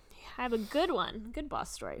 Okay. I have a good one. Good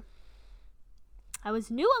boss story. I was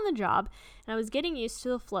new on the job, and I was getting used to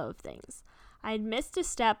the flow of things. I had missed a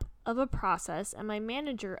step of a process, and my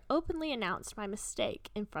manager openly announced my mistake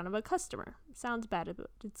in front of a customer. Sounds bad,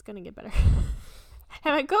 but it's going to get better.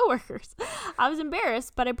 And my coworkers. I was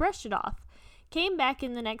embarrassed, but I brushed it off. Came back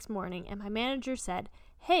in the next morning, and my manager said,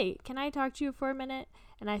 "Hey, can I talk to you for a minute?"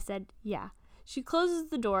 And I said, "Yeah." She closes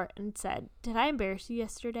the door and said, "Did I embarrass you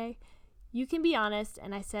yesterday? You can be honest."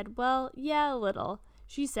 And I said, "Well, yeah, a little."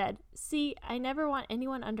 She said, "See, I never want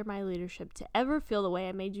anyone under my leadership to ever feel the way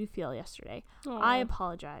I made you feel yesterday. Aww. I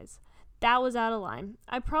apologize. That was out of line.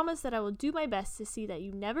 I promise that I will do my best to see that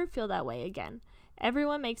you never feel that way again.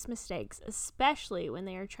 Everyone makes mistakes, especially when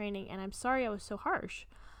they are training, and I'm sorry I was so harsh."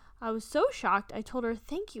 I was so shocked, I told her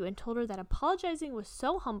thank you and told her that apologizing was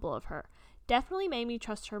so humble of her. Definitely made me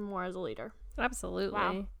trust her more as a leader. Absolutely.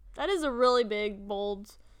 Wow. That is a really big,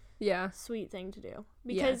 bold, sweet thing to do.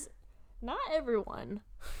 Because not everyone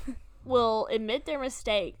will admit their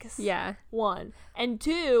mistakes. Yeah. 1. And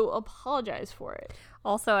 2, apologize for it.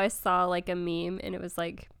 Also, I saw like a meme and it was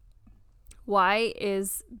like, why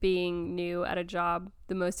is being new at a job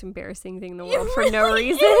the most embarrassing thing in the world for no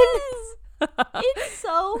reason? It's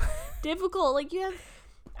so difficult. Like, you have,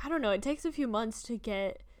 I don't know, it takes a few months to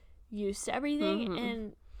get used to everything. Mm-hmm.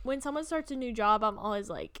 And when someone starts a new job, I'm always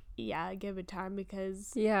like, yeah, give it time,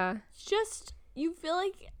 because it's just, you feel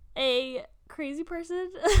like a crazy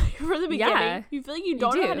person from the beginning. Yeah, you feel like you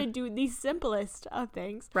don't know how to do the simplest of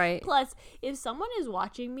things. Right. Plus, if someone is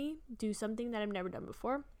watching me do something that I've never done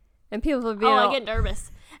before, and people will be I get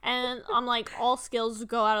nervous. And I'm like, all skills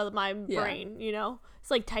go out of my brain, you know? It's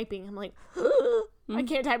like typing. I'm like, I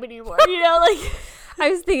can't type anymore, you know? Like, I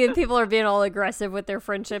was thinking people are being all aggressive with their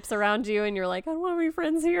friendships around you, and you're like, I don't want to be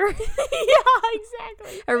friends here. Yeah,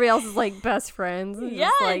 exactly. Everybody else is like best friends. And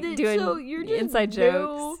just like doing inside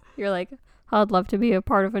jokes. You're like, I'd love to be a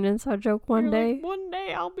part of an inside joke one day. Like, one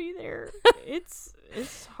day I'll be there. It's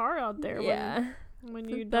hard out there. Yeah. When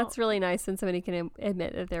you That's really nice when somebody can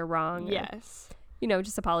admit that they're wrong. Yes. Or, you know,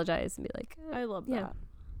 just apologize and be like, I love that.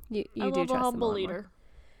 You I do love trust a humble them leader.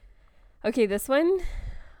 More. Okay, this one,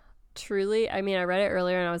 truly, I mean, I read it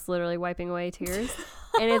earlier and I was literally wiping away tears.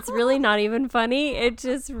 And it's really not even funny. It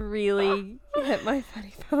just really hit my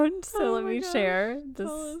funny bone. So let me share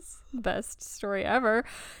this best story ever.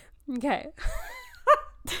 Okay.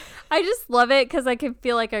 I just love it because I can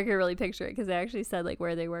feel like I could really picture it, because they actually said like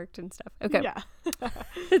where they worked and stuff. Okay. Yeah.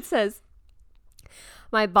 It says,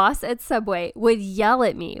 my boss at Subway would yell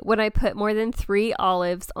at me when I put more than 3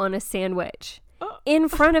 olives on a sandwich in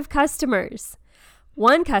front of customers.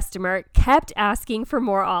 One customer kept asking for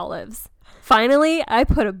more olives. Finally, I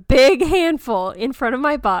put a big handful in front of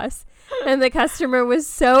my boss, and the customer was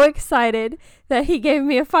so excited that he gave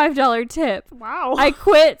me a $5 tip. Wow. I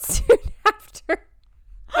quit soon after.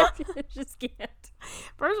 I just can't.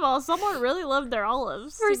 First of all, someone really loved their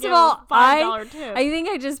olives. First of all, I think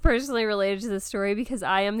I just personally related to this story because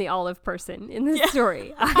I am the olive person in this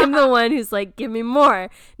story. I'm the one who's like, give me more.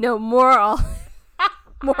 No, more olives.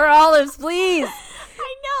 More olives, please.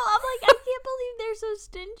 I know. I'm like, I can't believe they're so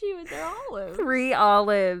stingy with their olives. 3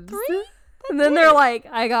 olives. 3? And then they're like,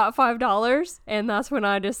 I got $5. And that's when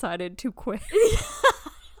I decided to quit.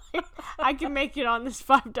 I can make it on this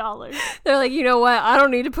 $5. They're like, you know what? I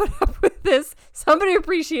don't need to put up with this. Somebody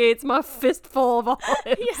appreciates my fistful of olives.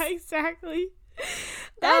 Yeah, exactly.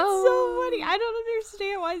 That's so funny. I don't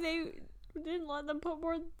understand why they didn't let them put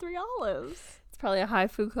more than 3 olives. It's probably a high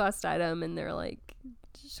food cost item, and they're like,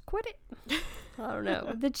 just quit it. I don't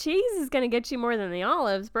know. The cheese is going to get you more than the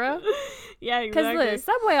olives, bro. Yeah, exactly. Because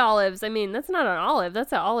the Subway olives, I mean, that's not an olive.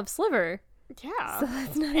 That's an olive sliver. Yeah. So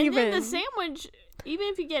that's not and then the sandwich, even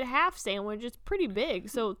if you get half sandwich, it's pretty big.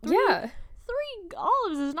 So 3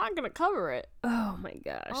 olives is not going to cover it. Oh, my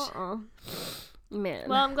gosh. Man.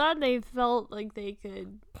 Well, I'm glad they felt like they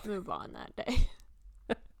could move on that day.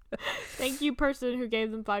 Thank you, person who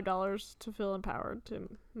gave them $5 to feel empowered to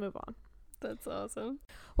move on. That's awesome.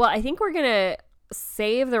 Well, I think we're going to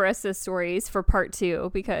save the rest of the stories for part 2,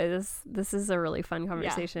 because this is a really fun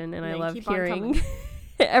conversation, and I love hearing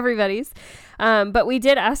everybody's. But we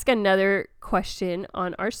did ask another question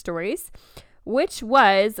on our stories, which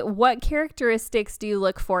was, what characteristics do you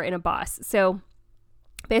look for in a boss? So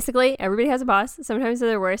basically, everybody has a boss. Sometimes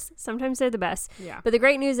they're the worst. Sometimes they're the best. Yeah. But the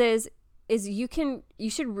great news is you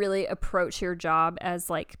should really approach your job as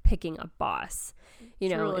like picking a boss. You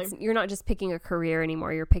know, you're not just picking a career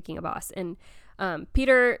anymore. You're picking a boss. And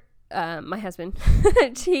Peter my husband,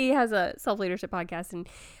 he has a self-leadership podcast, and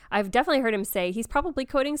I've definitely heard him say, he's probably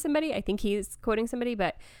quoting somebody. I think he's quoting somebody,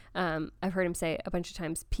 but I've heard him say a bunch of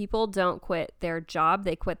times, people don't quit their job,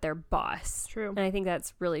 they quit their boss. True. And I think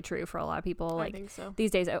that's really true for a lot of people. Like, I think so.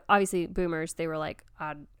 These days, obviously boomers, they were like,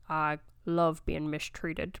 I love being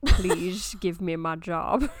mistreated. Please give me my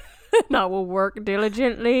job. And I will work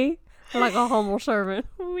diligently like a humble servant.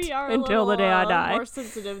 We are until the day I die. More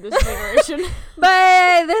sensitive this generation.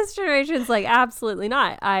 But this generation's like, absolutely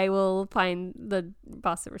not. I will find the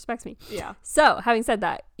boss that respects me. Yeah. So having said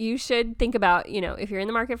that, you should think about, if you're in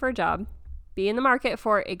the market for a job, be in the market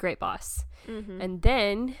for a great boss. Mm-hmm. And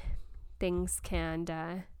then things can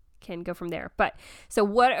go from there. But so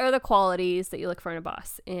what are the qualities that you look for in a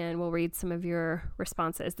boss? And we'll read some of your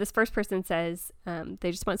responses. This first person says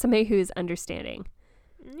they just want somebody who's understanding.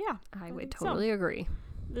 Yeah, I would totally agree.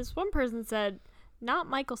 This one person said, not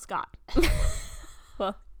Michael Scott.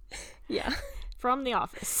 Well, yeah. From The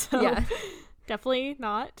Office. So yeah. Definitely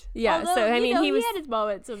not. Yeah, although, so I mean, he had his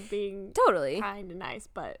moments of being totally kind and nice,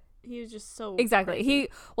 but he was just so exactly crazy.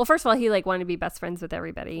 First of all, he like wanted to be best friends with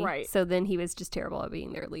everybody, right? So then he was just terrible at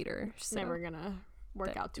being their leader. So never gonna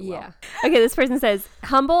work out too well. Okay, this person says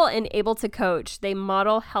humble and able to coach. They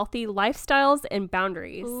model healthy lifestyles and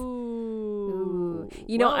boundaries. Ooh.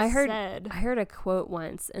 I heard a quote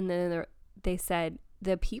once, and then they said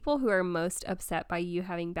the people who are most upset by you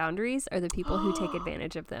having boundaries are the people who take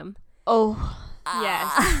advantage of them. Oh.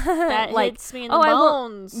 Yes. That like, hits me in the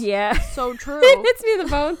bones. Yeah. So true. It hits me in the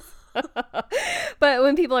bones. But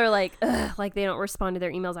when people are like, ugh, like they don't respond to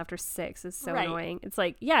their emails after 6, it's so annoying. It's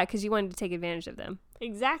like, yeah, because you wanted to take advantage of them.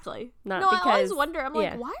 Exactly. Because I always wonder, I'm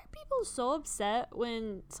like, why are people so upset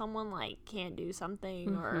when someone like can't do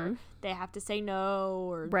something or they have to say no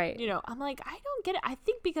or I'm like, I don't get it. I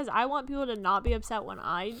think because I want people to not be upset when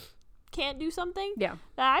I can't do something. Yeah.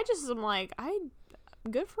 That I just am like,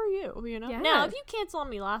 good for you, Yeah. Now, if you cancel on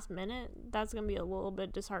me last minute, that's gonna be a little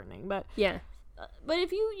bit disheartening. But yeah. But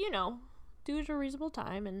if you do it at a reasonable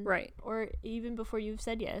time and or even before you've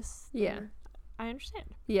said yes, I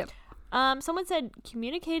understand. Yep. Someone said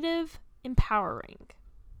communicative, empowering.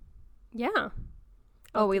 Yeah.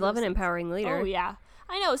 Oh, we love an empowering leader. Oh yeah,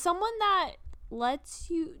 I know, someone that lets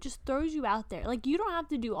you, just throws you out there. Like, you don't have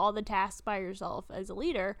to do all the tasks by yourself as a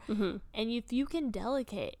leader. Mm-hmm. And if you can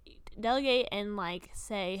delegate and like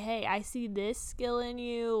say, hey, I see this skill in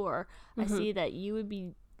you, or I see that you would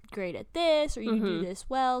be great at this, or you do this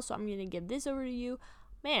well, so I'm gonna give this over to you.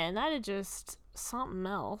 Man, that is just something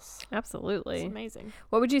else. Absolutely. It's amazing.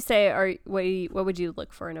 What would you say, or what would you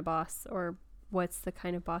look for in a boss, or what's the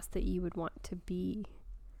kind of boss that you would want to be?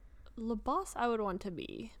 The boss I would want to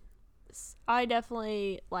be, I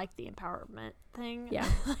definitely like the empowerment thing. Yeah.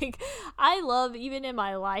 Like, I love, even in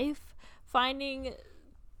my life, finding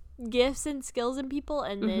gifts and skills in people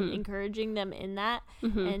and then encouraging them in that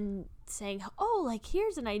and saying, oh, like,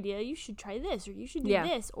 here's an idea, you should try this, or you should do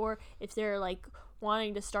this. Or if they're like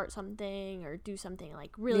wanting to start something or do something,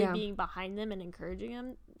 like really being behind them and encouraging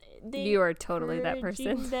them. You are totally that person.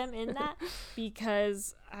 Encouraging them in that,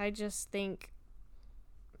 because I just think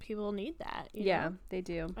people need that. You know? They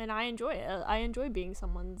do. And I enjoy it. I enjoy being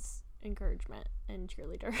someone's encouragement and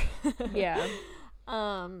cheerleader. Yeah.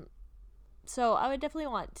 So I would definitely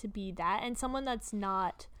want to be that, and someone that's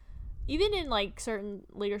not, even in like certain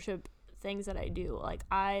leadership things that I do, like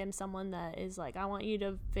I am someone that is like, I want you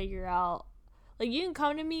to figure out, like, you can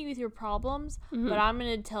come to me with your problems, but I'm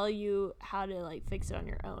going to tell you how to like fix it on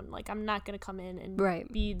your own. Like, I'm not going to come in and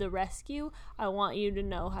be the rescue. I want you to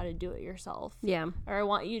know how to do it yourself. Yeah. Or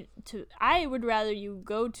I would rather you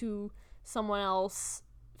go to someone else,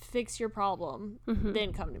 fix your problem,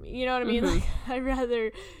 than come to me. You know what I mean? Like,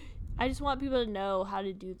 I just want people to know how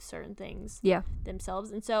to do certain things themselves.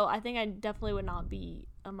 And so I think I definitely would not be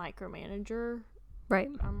a micromanager. Right.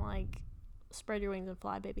 I'm like, spread your wings and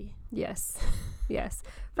fly, baby. Yes. Yes.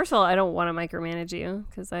 First of all, I don't want to micromanage you,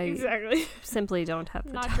 because I simply don't have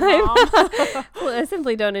the time. Well, I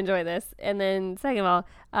simply don't enjoy this. And then second of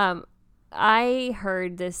all, I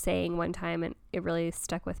heard this saying one time, and it really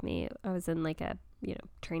stuck with me. I was in like a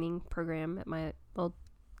training program at my old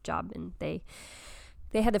job, and they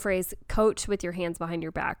had the phrase, coach with your hands behind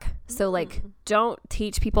your back. So like, don't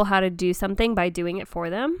teach people how to do something by doing it for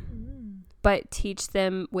them, but teach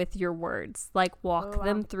them with your words. Like, walk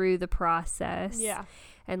them through the process. Yeah.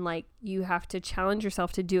 And like, you have to challenge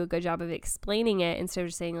yourself to do a good job of explaining it, instead of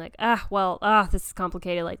just saying like, this is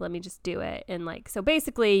complicated, like, let me just do it. And like, so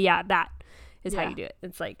basically, that is how you do it.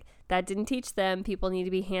 It's like, that didn't teach them. People need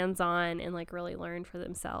to be hands-on and like really learn for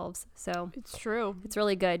themselves. So it's true. It's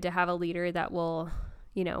really good to have a leader that will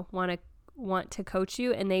want to want to coach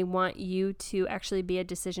you, and they want you to actually be a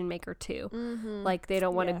decision maker too. Like they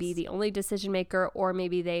don't want to be the only decision maker, or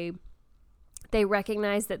maybe they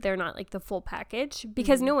recognize that they're not like the full package,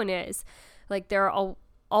 because no one is. Like there are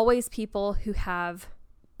always people who have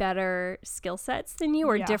better skill sets than you,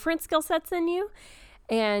 or different skill sets than you,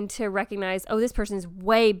 and to recognize, oh, this person is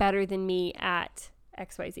way better than me at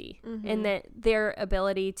XYZ, and that their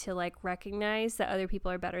ability to like recognize that other people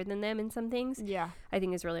are better than them in some things, I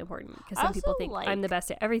think is really important, because some people think I'm the best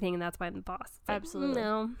at everything and that's why I'm the boss. It's absolutely.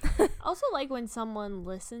 Like, no. Also, like when someone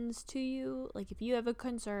listens to you, like if you have a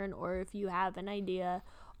concern, or if you have an idea,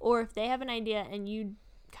 or if they have an idea and you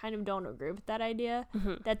kind of don't agree with that idea,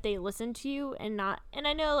 that they listen to you, and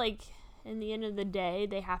I know like in the end of the day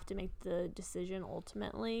they have to make the decision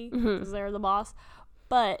ultimately because they're the boss.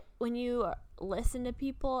 But when you listen to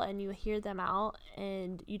people and you hear them out,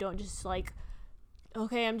 and you don't just like,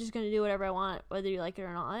 okay, I'm just going to do whatever I want, whether you like it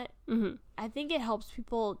or not, I think it helps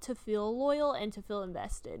people to feel loyal and to feel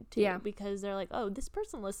invested too, because they're like, oh, this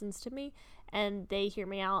person listens to me and they hear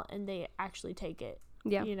me out and they actually take it.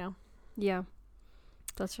 You know? Yeah.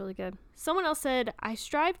 That's really good. Someone else said, I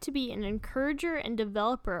strive to be an encourager and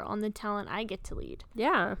developer on the talent I get to lead.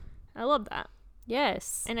 Yeah. I love that.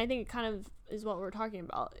 Yes. And I think it kind of is what we're talking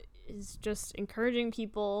about, is just encouraging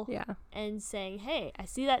people and saying, hey, I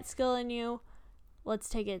see that skill in you. Let's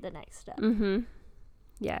take it the next step.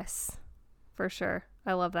 Yes, for sure.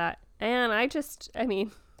 I love that. And I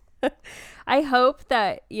mean, I hope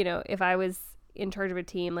that, you know, if I was in charge of a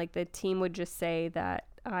team, like the team would just say that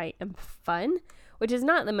I am fun, which is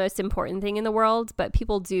not the most important thing in the world, but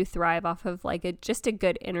people do thrive off of like just a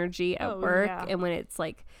good energy at work. And when it's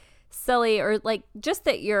like silly, or like just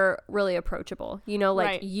that you're really approachable, you know,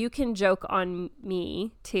 like you can joke on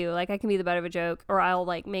me too. Like I can be the butt of a joke, or I'll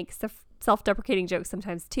like make self-deprecating jokes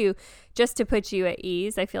sometimes too, just to put you at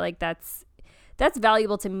ease. I feel like that's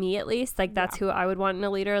valuable to me, at least. Like that's who I would want in a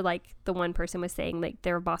leader. Like the one person was saying like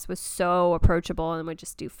their boss was so approachable and would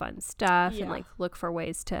just do fun stuff and like look for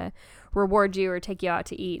ways to reward you or take you out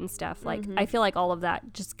to eat and stuff. Like I feel like all of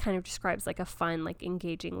that just kind of describes like a fun, like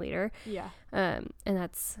engaging leader. And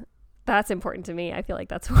that's important to me. I feel like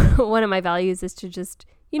that's one of my values, is to just,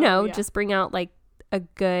 you know, just bring out like a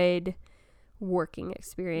good working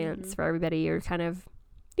experience for everybody. You're kind of,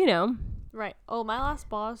 you know. Right. Oh, my last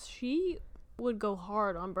boss, she would go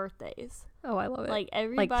hard on birthdays. Oh, I love it. Like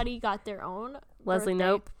everybody got their own Leslie birthday.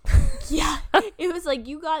 Nope. It was like,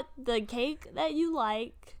 you got the cake that you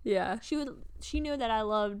like. She knew that I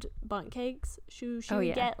loved bundt cakes. She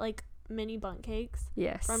would get like mini bundt cakes.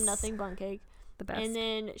 From Nothing Bundt Cake. The best. And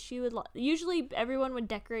then she would usually everyone would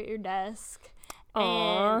decorate your desk.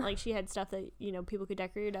 And like she had stuff that, you know, people could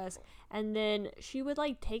decorate your desk, and then she would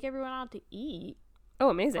like take everyone out to eat. Oh,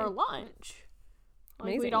 amazing. For lunch.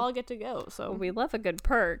 Like, we'd all get to go. So we love a good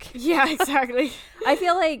perk. Yeah, exactly. I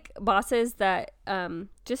feel like bosses that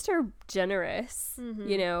just are generous,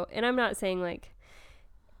 you know, and I'm not saying like,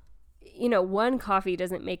 you know, one coffee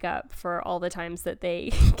doesn't make up for all the times that they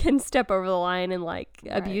can step over the line and like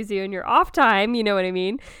abuse you in your off time, you know what I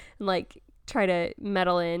mean? And like try to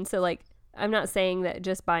meddle in. So like, I'm not saying that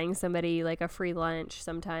just buying somebody like a free lunch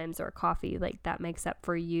sometimes or coffee, like that makes up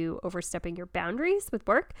for you overstepping your boundaries with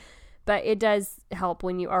work. But it does help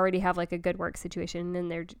when you already have like a good work situation,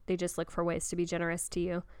 and they just look for ways to be generous to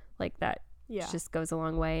you. Like that just goes a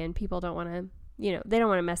long way, and people don't want to, you know, they don't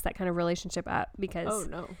want to mess that kind of relationship up, because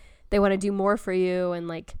they want to do more for you and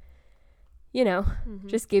like, you know,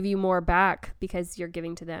 just give you more back because you're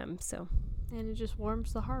giving to them. So. And it just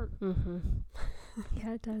warms the heart.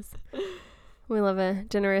 Yeah, it does. We love a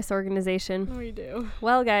generous organization. We do.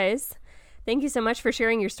 Well, guys, thank you so much for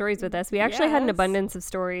sharing your stories with us. We actually had an abundance of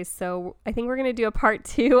stories, so I think we're going to do a part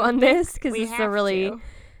 2 on this, because it's a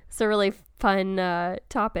really fun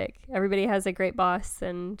topic. Everybody has a great boss,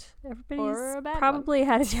 and everybody's probably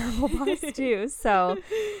had a terrible boss too. So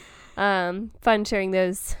fun sharing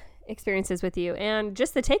those experiences with you. And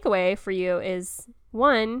just the takeaway for you is,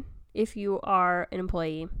 one, if you are an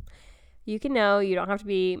employee, you can know you don't have to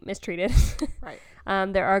be mistreated.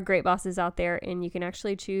 There are great bosses out there, and you can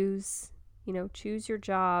actually choose your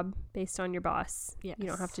job based on your boss. You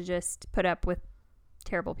don't have to just put up with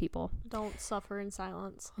terrible people. Don't suffer in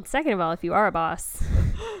silence. And second of all, if you are a boss,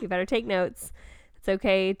 you better take notes. It's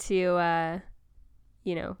okay to,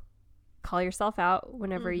 call yourself out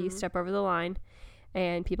whenever you step over the line.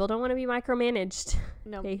 And people don't want to be micromanaged.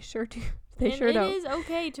 No. They sure do. They sure don't. It is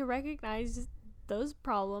okay to recognize those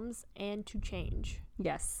problems and to change.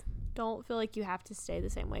 Yes. Don't feel like you have to stay the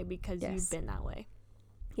same way because you've been that way.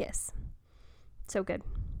 Yes. So good.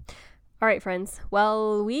 All right, friends.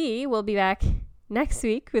 Well, we will be back next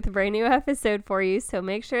week with a brand new episode for you. So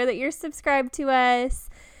make sure that you're subscribed to us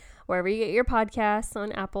wherever you get your podcasts,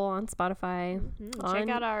 on Apple, on Spotify. Check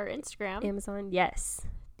out our Instagram. Amazon. Yes.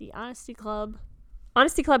 The Honesty Club.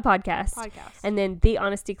 Honesty Club podcast. And then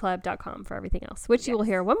thehonestyclub.com for everything else, which you will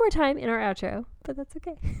hear one more time in our outro, but that's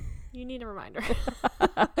okay. You need a reminder.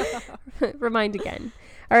 Remind again.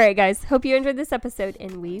 All right, guys. Hope you enjoyed this episode,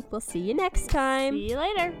 and we will see you next time. See you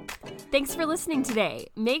later. Thanks for listening today.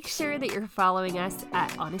 Make sure that you're following us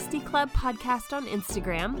at Honesty Club Podcast on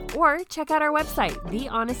Instagram, or check out our website,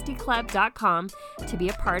 thehonestyclub.com, to be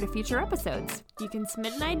a part of future episodes. You can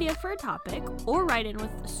submit an idea for a topic or write in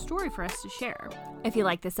with a story for us to share. If you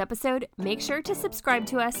like this episode, make sure to subscribe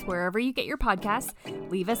to us wherever you get your podcasts,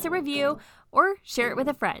 leave us a review, or share it with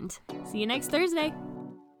a friend. See you next Thursday.